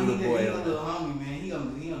 Roddy, he a little homie, man. He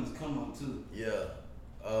on his come up too. Yeah.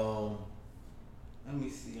 Let me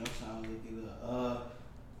see. I'm trying to look it up.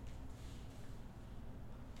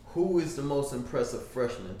 Who is the most impressive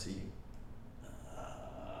freshman to you?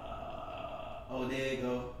 Oh, there you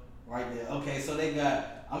go. Right there. Okay, so they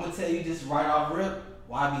got, I'm going to tell you just right off rip,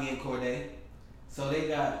 YBN Corday. So they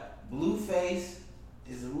got Blueface.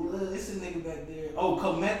 It's a nigga back there. Oh,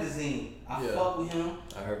 Comethazine. I fuck with him.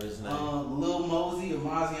 I heard his name. Lil Mosey or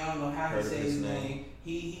Mozzie, I don't know how he say his name.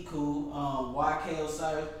 He cool. YK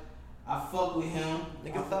Osiris. I fuck with him.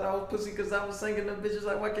 Nigga thought I was pussy because I was singing them bitches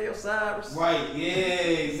like YK Osiris. Right, yeah,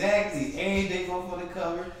 exactly. And they go for the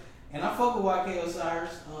cover. And I fuck with YK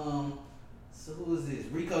Osiris. So who is this?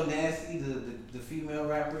 Rico Nasty, the female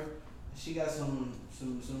rapper. She got some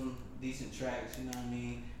decent tracks, you know what I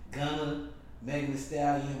mean? Gunna, Megan Thee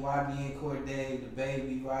Stallion, YBN Corday, The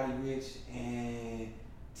Baby, Roddy Ricch, and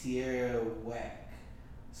Tierra Whack.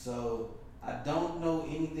 So I don't know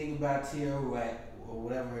anything about Tierra Whack or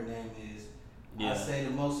whatever her name is. Yeah. I say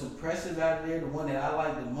the most impressive out of there, the one that I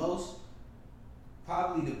like the most,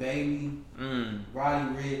 probably the Baby,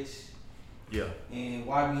 Roddy Rich, Yeah. and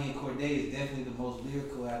YB and Cordae is definitely the most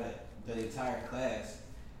lyrical out of the entire class.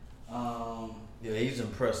 Yeah, he's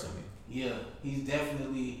impressing me. Yeah, he's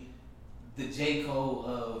definitely the J. Cole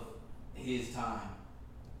of his time.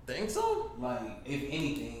 Think so? Like, if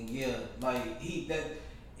anything, yeah. Like he's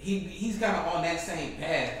kind of on that same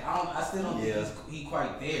path. I still don't think he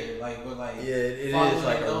quite there. Like, but like, Yeah, it is following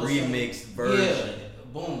like a those remix same- version. Yeah,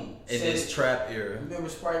 boom. In Said this it. trap era. Remember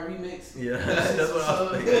Sprite Remix? Yeah, that's what I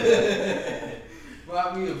was thinking. Well,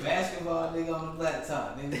 I mean, a basketball nigga on the flat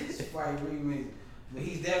top, then Sprite Remix. But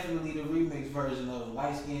he's definitely the remix version of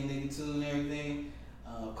light skinned nigga too and everything.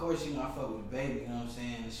 Of course, you know, I fuck with the Baby, you know what I'm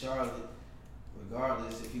saying? And Charlotte,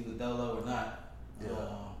 regardless if he was Dolo or not.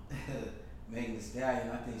 Megan Thee Stallion,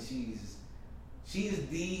 I think she is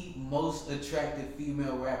the most attractive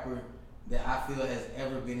female rapper that I feel has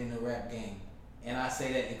ever been in the rap game. And I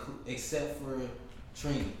say that except for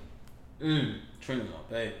Trina. Trina, my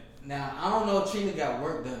baby. Now, I don't know if Trina got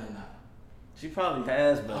work done or not. She probably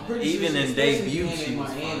has, I'm but pretty even sure in especially debut, being she in was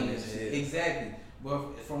Miami fine and as shit. hell. Exactly.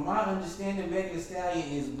 But from my understanding, Megan Thee Stallion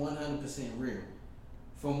is 100% real.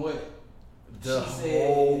 From what The she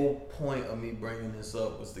said, whole point of me bringing this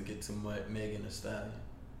up was to get to Megan Thee Stallion.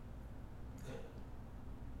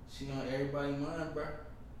 she on everybody's mind, bro.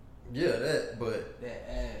 Yeah, that, but That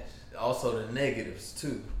ass. also the negatives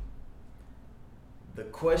too. The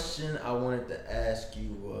question I wanted to ask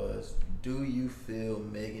you was, do you feel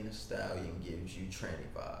Megan Thee Stallion gives you tranny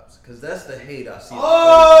vibes? Because that's the hate I see.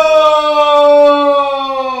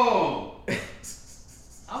 Oh!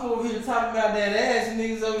 I'm over here talking about that ass, and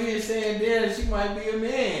niggas over here saying, damn, she might be a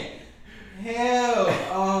man. Hell,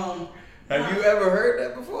 Have you ever heard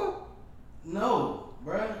that before? No,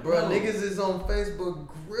 bruh. Bro, no. niggas is on Facebook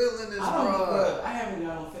grilling this I don't, broad. bruh, I haven't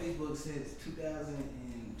got on Facebook since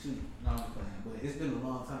 2002. No, I'm playing, but it's been a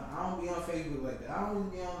long time. I don't be on Facebook like that. I don't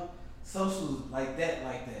really be on socials like that.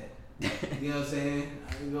 You know what I'm saying?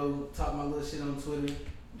 I can go talk my little shit on Twitter,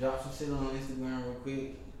 drop some shit on Instagram real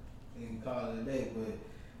quick, and call it a day. But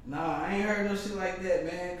nah, I ain't heard no shit like that,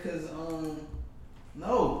 man. Cause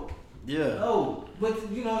no. Yeah. No,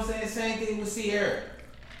 but you know what I'm saying? Same thing with Sierra.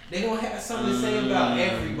 They gonna have something to say about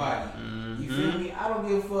everybody. You feel me? I don't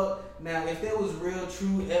give a fuck. Now, if there was real,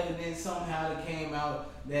 true evidence somehow that came out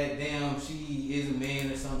that damn she is a man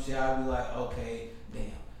or some shit, I'd be like, okay,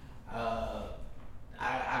 damn,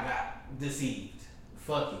 I got deceived.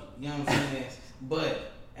 Fuck it. You know what I'm saying?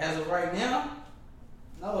 But as of right now,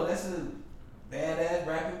 no, that's a badass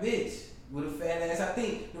rapping bitch with a fat ass. I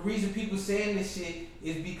think the reason people saying this shit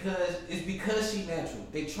is because she natural.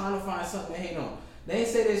 They trying to find something to hate on. They ain't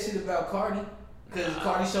say that shit about Cardi because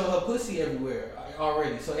Cardi showed her pussy everywhere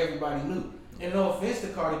already, so everybody knew. And no offense to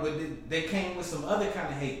Cardi, but they came with some other kind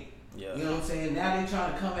of hate. Yeah. You know what I'm saying? Now they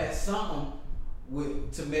trying to come at something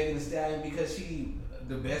to Megan Thee Stallion because she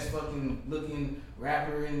the best fucking looking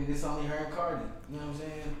rapper and it's only her and Cardi. You know what I'm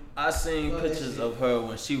saying? I seen Fuck that pictures shit. of her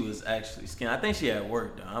when she was actually skinny. I think she had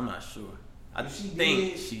work though. I'm not sure. I If she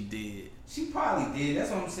think did- she did. She probably did.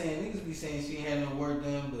 That's what I'm saying. Niggas be saying she ain't had no work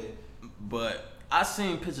done, But I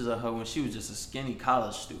seen pictures of her when she was just a skinny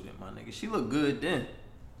college student, my nigga. She looked good then.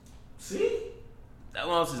 see? That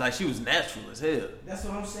one was like she was natural as hell. That's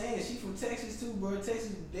what I'm saying. She from Texas too, bro.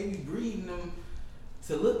 Texas, they be breeding them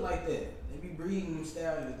to look like that. They be breeding them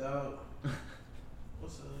stallions, dog.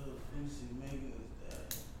 What's up? Let me see. Megan Thee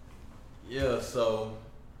Stallion. Yeah, so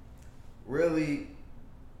really,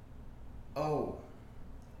 oh,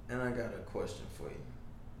 and I got a question for you.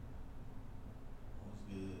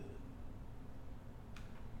 What's good?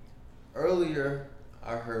 Earlier,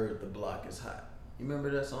 I heard "The Block Is Hot." You remember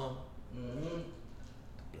that song? Mm-hmm.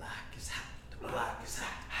 The block is hot. The block is hot.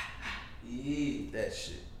 Hot, hot. Yeah. That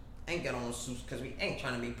shit. Ain't got on suits because we ain't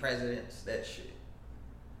trying to be presidents. That shit.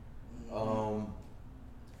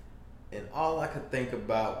 And all I could think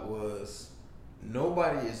about was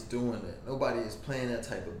nobody is doing that. Nobody is playing that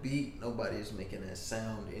type of beat. Nobody is making that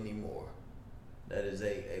sound anymore. That is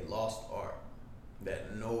a lost art.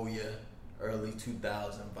 That know ya early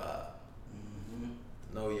 2000 vibe.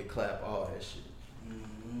 Know ya clap, all that shit.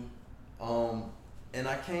 And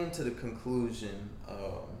I came to the conclusion,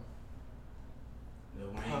 Lil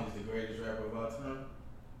Wayne is the greatest rapper of all time.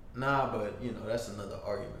 nah, but you know, that's another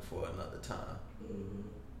argument for another time.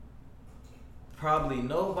 Probably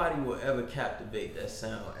nobody will ever captivate that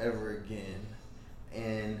sound ever again.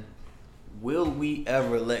 And will we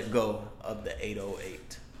ever let go of the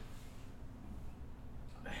 808?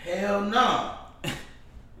 Hell no.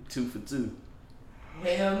 2 for 2.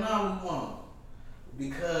 Hell no, we won't.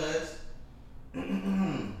 Because,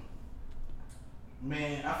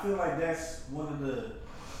 man, I feel like that's one of the,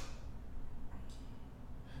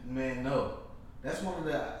 that's one of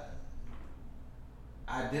the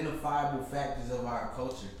identifiable factors of our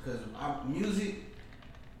culture. Because our music,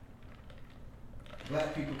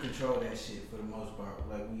 black people control that shit for the most part.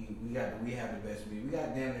 Like we have the best music. We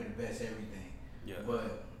got damn near the best everything. Yeah.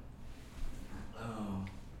 But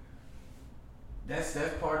that's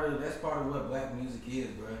part of what black music is,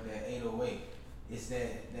 bro. That 808. It's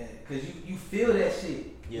that cause you feel that shit.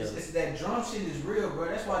 Yeah. It's that drum shit is real, bro.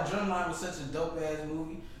 That's why Drumline was such a dope ass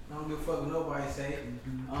movie. I don't give a fuck what nobody say.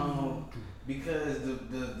 Because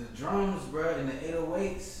the drums, bro, and the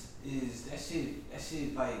 808s is that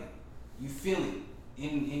shit like you feel it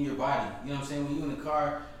in your body. You know what I'm saying? When you in the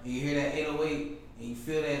car and you hear that 808 and you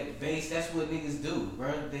feel that bass, that's what niggas do,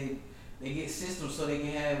 bro. They get systems so they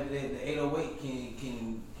can have the 808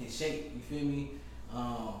 can shake. You feel me?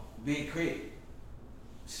 Big Crit.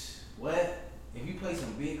 What? If you play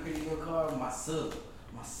some Big Crit in your car, my sub.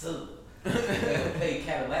 Play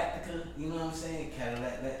Cadillactica, you know what I'm saying?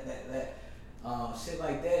 Cadillac, that. Shit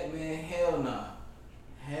like that, man. Hell nah.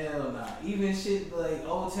 Even shit like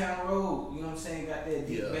Old Town Road, you know what I'm saying? Got that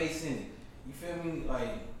deep bass in it. You feel me?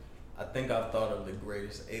 Like, I think I've thought of the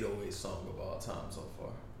greatest 808 song of all time so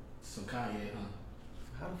far. some Kanye, huh?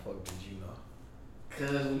 How the fuck did you know?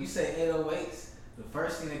 Cause when you say 808s, the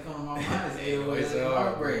first thing that comes to my mind is 808s and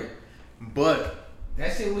Heartbreak. But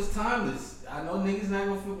That shit was timeless. I know niggas not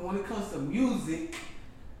gonna feel, when it comes to music,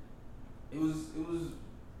 it was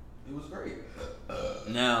great.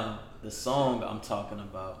 now the song I'm talking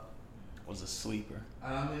about was a sleeper.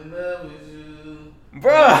 I'm in love with you.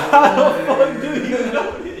 Bruh, how the fuck do you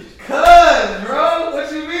know this? Cuz, bro,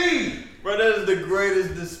 what you mean? Bro, that is the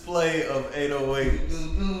greatest display of 808.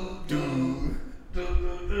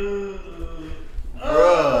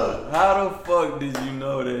 Bruh, how the fuck did you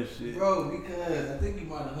know that shit? Bro, because I think you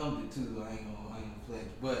might have hummed it too. I ain't gonna flex.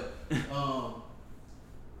 But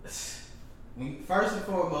first and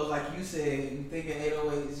foremost, like you said, you think of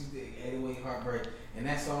 808s, you think 808 Heartbreak, and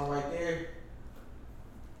that song right there,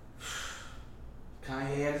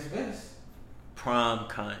 Kanye at his best. Prime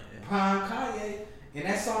Kanye. Prime Kanye, and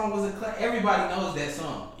that song was everybody knows that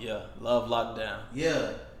song. Yeah, Love Lockdown.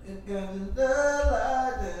 Yeah. It got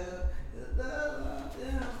the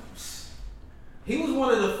lockdown. He was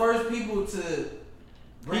one of the first people to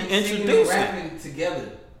bring singing and rapping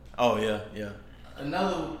together. Oh yeah.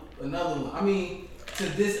 Another one. I mean, to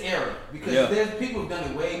this era, because there's people who've done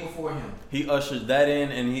it way before him. He ushered that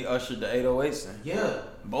in, and he ushered the 808s in. Yeah,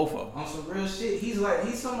 both of them. On some real shit. He's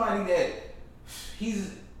somebody that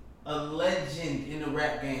he's a legend in the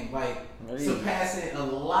rap game, like surpassing a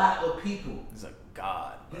lot of people. He's a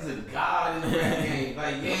god. He's a god in the rap game.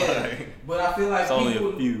 Like, but I feel like it's people,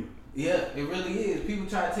 only a few. Yeah, it really is. People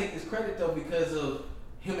try to take his credit though because of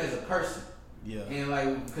him as a person. Yeah. And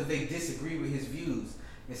like because they disagree with his views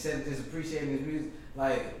instead of just appreciating his music.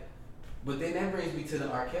 Like, but then that brings me to the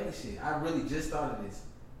R. Kelly shit. I really just thought of this.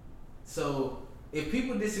 So if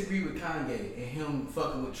people disagree with Kanye and him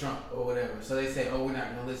fucking with Trump or whatever, so they say, "Oh, we're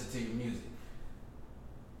not gonna listen to your music."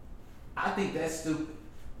 I think that's stupid.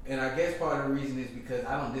 And I guess part of the reason is because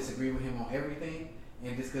I don't disagree with him on everything,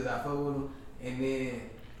 and just because I fuck with him. And then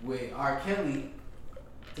with R. Kelly,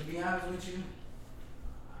 to be honest with you,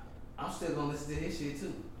 I'm still gonna listen to his shit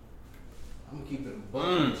too. I'm gonna keep it a buck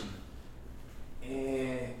with you.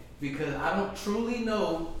 And because I don't truly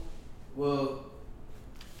know, well,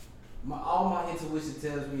 all my intuition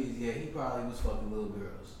tells me is, yeah, he probably was fucking little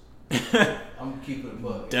girls. I'm gonna keep it a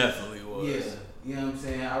buck. Definitely was. Yeah. You know what I'm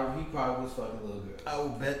saying? He probably was fucking little girls. I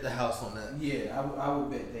would bet the house on that. Yeah, I would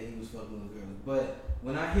bet that he was fucking little girls. But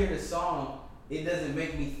when I hear the song, it doesn't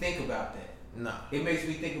make me think about that. Nah. It makes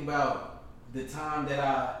me think about the time that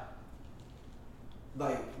I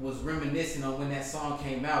was reminiscing on when that song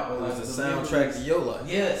came out. Or it was the soundtrack to your life.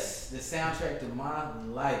 Yes, the soundtrack to my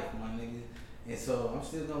life, my nigga. And so I'm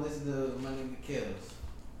still gonna listen to my nigga Kells.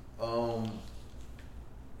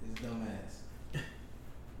 His dumb ass.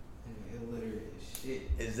 Illiterate as shit.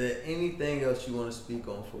 Is there anything else you want to speak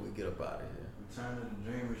on before we get up out of here? Return of the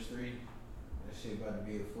Dreamers 3. That shit about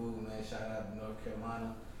to be a fool, man. Shout out to North Carolina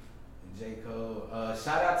and J. Cole.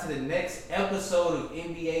 Shout out to the next episode of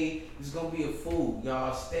NBA. It's gonna be a fool.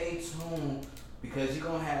 Y'all stay tuned because you're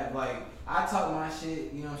gonna have I talk my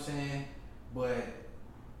shit, you know what I'm saying? But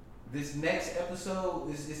this next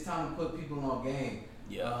episode it's time to put people on game.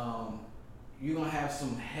 Yeah. You're gonna have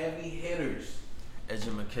some heavy hitters.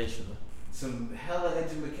 Educational. Some hella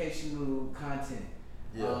educational content.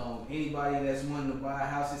 Yeah. Anybody that's wanting to buy a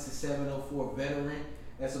house, it's a 704 veteran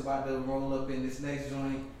that's about to roll up in this next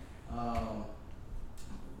joint.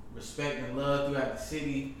 Respect and love throughout the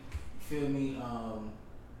city. You feel me?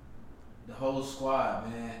 The whole squad,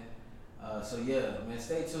 man. So yeah, man,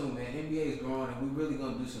 stay tuned, man. NBA is growing, and we really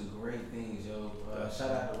gonna do some great things, yo.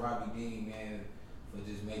 Shout out to Robbie Dean, man, for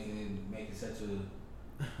just making such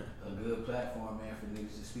a good platform, man, for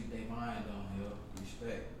niggas to speak their mind on, yo.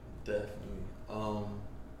 Respect. Definitely.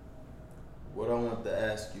 What I wanted to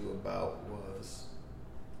ask you about was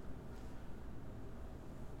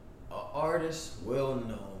an artist well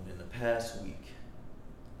known in the past week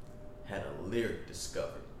had a lyric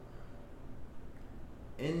discovered.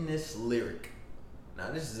 In this lyric,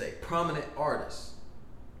 now this is a prominent artist,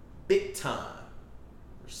 big time,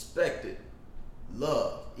 respected,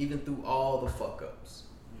 loved, even through all the fuck ups.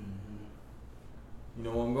 Mm-hmm. You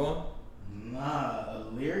know where I'm going? Nah, a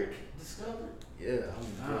lyric discovered? Yeah,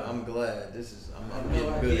 I'm glad. This is I'm I getting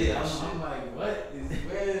no good idea. at this shit. I'm like, what is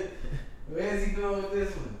where is he going with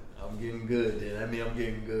this one? I'm getting good then. I mean I'm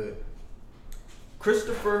getting good.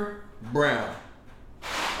 Christopher Brown.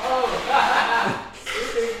 Oh,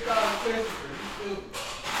 this nigga called Christopher. You stupid.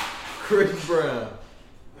 Chris Brown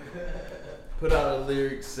put out a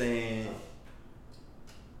lyric saying,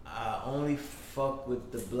 I only fuck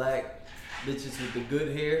with the black bitches with the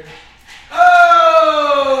good hair.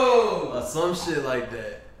 Oh! Or some shit like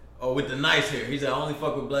that. Or with the nice hair. He said, I only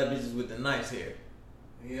fuck with black bitches with the nice hair.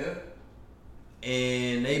 Yeah.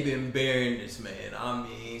 And they been burying this man. I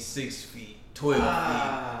mean, 6 feet,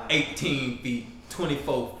 12 feet, 18 feet,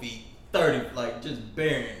 24 feet, 30, like just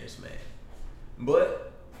burying this man.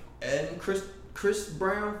 But in Chris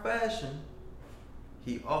Brown fashion,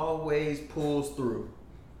 he always pulls through.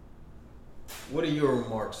 What are your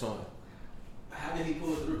remarks on it? How did he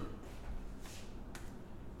pull through?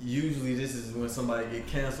 Usually this is when somebody get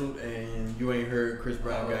canceled and you ain't heard Chris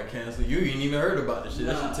Brown got canceled. You ain't even heard about this shit.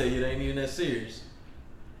 That should tell you it ain't even that serious.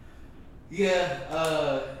 Yeah,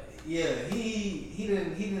 he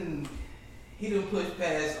didn't push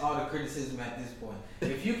past all the criticism at this point.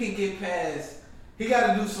 If you can get past, he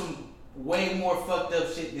got to do some way more fucked up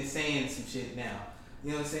shit than saying some shit now.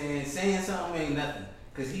 You know what I'm saying? Saying something ain't nothing.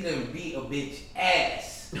 Cause he done beat a bitch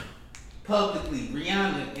ass publicly.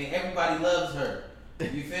 Rihanna, and everybody loves her.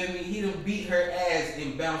 You feel me? He done beat her ass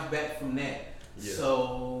and bounced back from that. Yeah.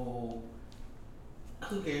 So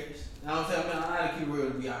who cares? You know what I'm saying? I gotta keep real,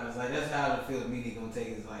 to be honest. Like that's how I feel the media gonna take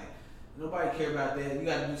it. It's like nobody care about that. You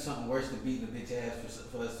gotta do something worse than beating a bitch ass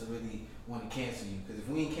for us to really want to cancel you. Because if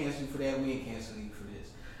we ain't cancel you for that, we ain't canceling you for this.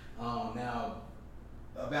 Now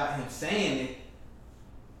about him saying it,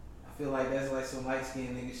 I feel like that's like some light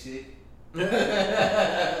skinned nigga shit.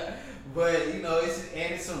 But you know,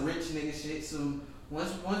 it's some rich nigga shit. Some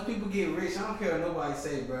once people get rich, I don't care what nobody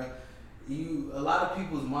say, bro. A lot of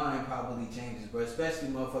people's mind probably changes, bro. Especially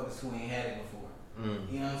motherfuckers who ain't had it before.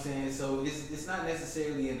 You know what I'm saying? So it's not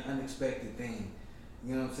necessarily an unexpected thing.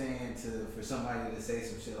 You know what I'm saying? For somebody to say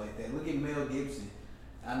some shit like that. Look at Mel Gibson.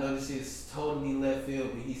 I know this shit's totally left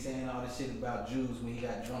field, but he's saying all this shit about Jews when he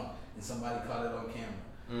got drunk and somebody caught it on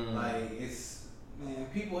camera. Like man,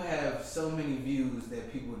 people have so many views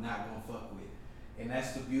that people not gonna fuck with. And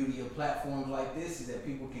that's the beauty of platforms like this, is that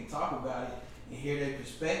people can talk about it and hear their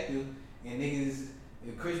perspective. And niggas,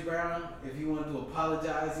 if Chris Brown, if he wanted to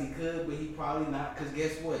apologize, he could, but he probably not, because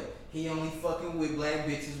guess what? He only fucking with black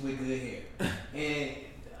bitches with good hair. And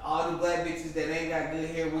all the black bitches that ain't got good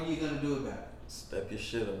hair, what are you gonna do about it? Step your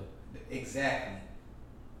shit up. Exactly.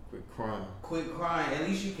 Quit crying. Quit crying. At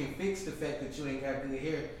least you can fix the fact that you ain't got good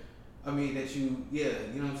hair. I mean, that you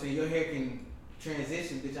know what I'm saying? Your hair can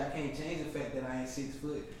transition, bitch. I can't change the fact that I ain't 6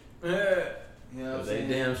 foot. Yeah. You know what I'm They saying?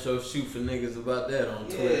 damn sure shoot for niggas about that on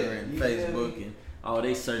Twitter and Facebook and all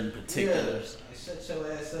they certain particulars. Yeah. Shut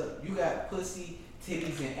your ass up. You got pussy,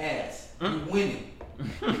 titties, and ass. You winning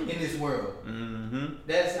in this world.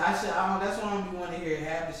 That's why I don't be wanting to hear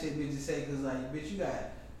half the shit bitches say, cause like, bitch,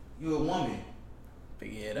 you a woman.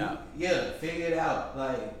 Figure it out. Yeah, figure it out.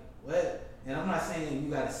 Like, what? And I'm not saying you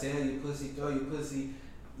gotta sell your pussy, throw your pussy.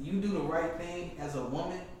 You do the right thing as a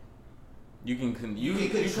woman. You can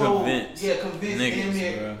control. Convince niggas,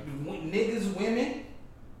 them. Niggas, women,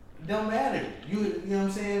 don't matter. You know what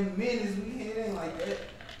I'm saying? Men it ain't like that.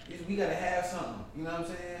 We gotta have something. You know what I'm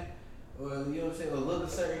saying? Or you know what I'm saying? Or look a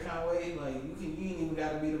certain kind of way. Like you ain't even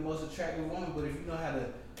gotta be the most attractive woman, but if you know how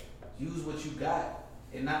to use what you got,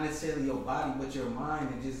 and not necessarily your body, but your mind,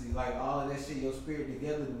 and just like all of that shit, your spirit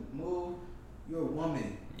together to move, you're a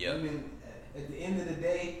woman. Yep. Women, at the end of the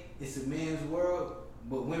day, it's a man's world,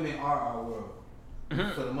 but women are our world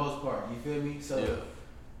for the most part. You feel me? So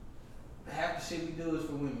half the shit we do is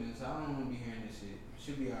for women, so I don't want to be hearing this shit.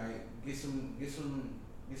 Should be alright. Get some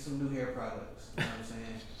new hair products. You know what I'm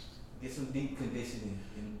saying? Get some deep conditioning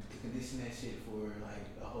and condition that shit for like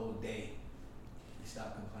a whole day. And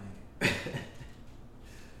stop complaining.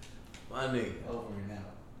 My nigga. Over and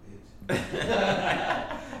out, bitch.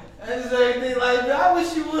 That's the same thing. Like, I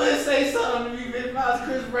wish you would say something to me, bitch. If I was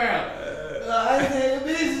Chris Brown, I said,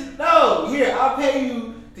 bitch, no. Here, I'll pay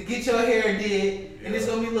you to get your hair did, and it's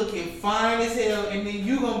gonna be looking fine as hell, and then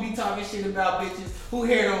you gonna be talking shit about bitches who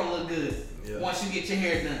hair don't look good once you get your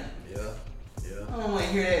hair done. Yeah. I don't want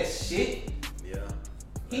to hear that shit. Yeah.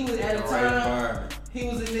 He was at a time. He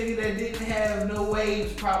was a nigga that didn't have no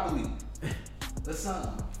waves properly, or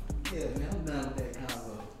something. Yeah, man, I'm done with that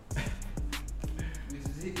combo.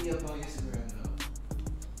 Just hit me up on Instagram though.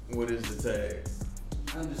 What is the tag?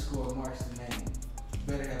 _ Marks the name.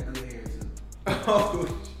 Better have good hair too. Oh,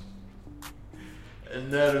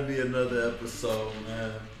 and that'll be another episode,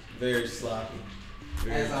 man. Very sloppy.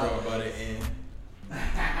 Very As drunk always. by the end.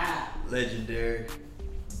 Legendary.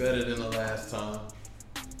 Better than the last time.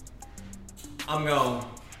 I'm gone.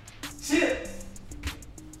 Shit.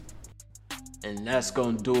 And that's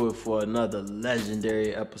gonna do it for another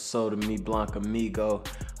legendary episode of Me Blanc Amigo.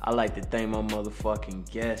 I like to thank my motherfucking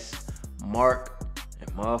guests, Mark and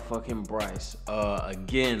motherfucking Bryce.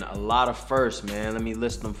 Again, a lot of firsts, man. Let me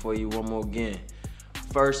list them for you one more again.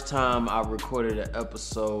 First time I recorded an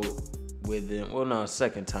episode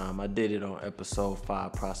second time. I did it on episode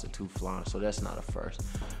 5, Prostitute Flying, so that's not a first.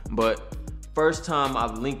 But first time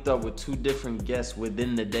I've linked up with 2 different guests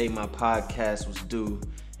within the day my podcast was due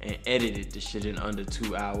and edited the shit in under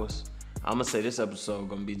 2 hours. I'm gonna say this episode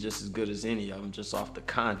gonna be just as good as any of them, just off the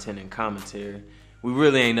content and commentary. We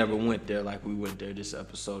really ain't never went there like we went there this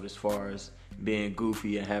episode as far as being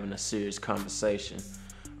goofy and having a serious conversation.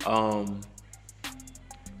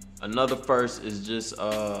 Another first is just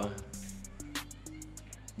having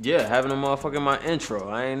a motherfucking my intro.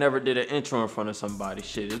 I ain't never did an intro in front of somebody.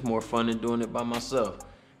 Shit, it's more fun than doing it by myself,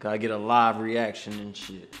 cause I get a live reaction and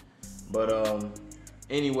shit. But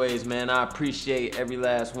anyways, man, I appreciate every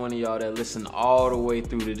last one of y'all that listened all the way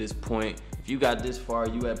through to this point. If you got this far,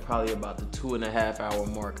 you at probably about the 2.5 hour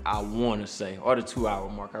mark, I want to say, or the 2 hour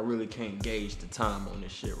mark. I really can't gauge the time on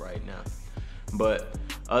this shit right now. But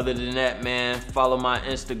other than that, man, follow my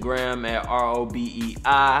Instagram at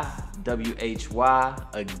ROBEIWHY.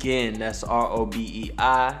 Again, that's ROBEIWHY.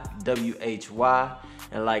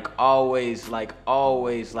 And like always,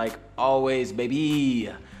 baby,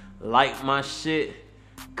 like my shit,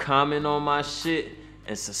 comment on my shit,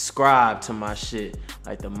 and subscribe to my shit.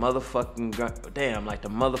 Like the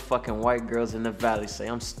motherfucking white girls in the valley say,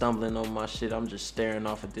 I'm stumbling on my shit. I'm just staring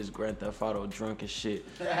off at this Grand Theft Auto drunk as shit.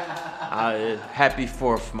 Happy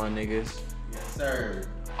 4th, my niggas. Yes, sir.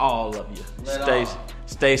 All of you.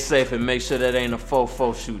 Stay safe and make sure that ain't a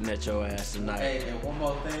 4-4 shooting at your ass tonight. Hey, and one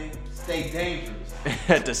more thing, stay dangerous.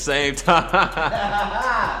 At the same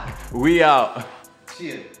time. We out.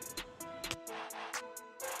 Chill.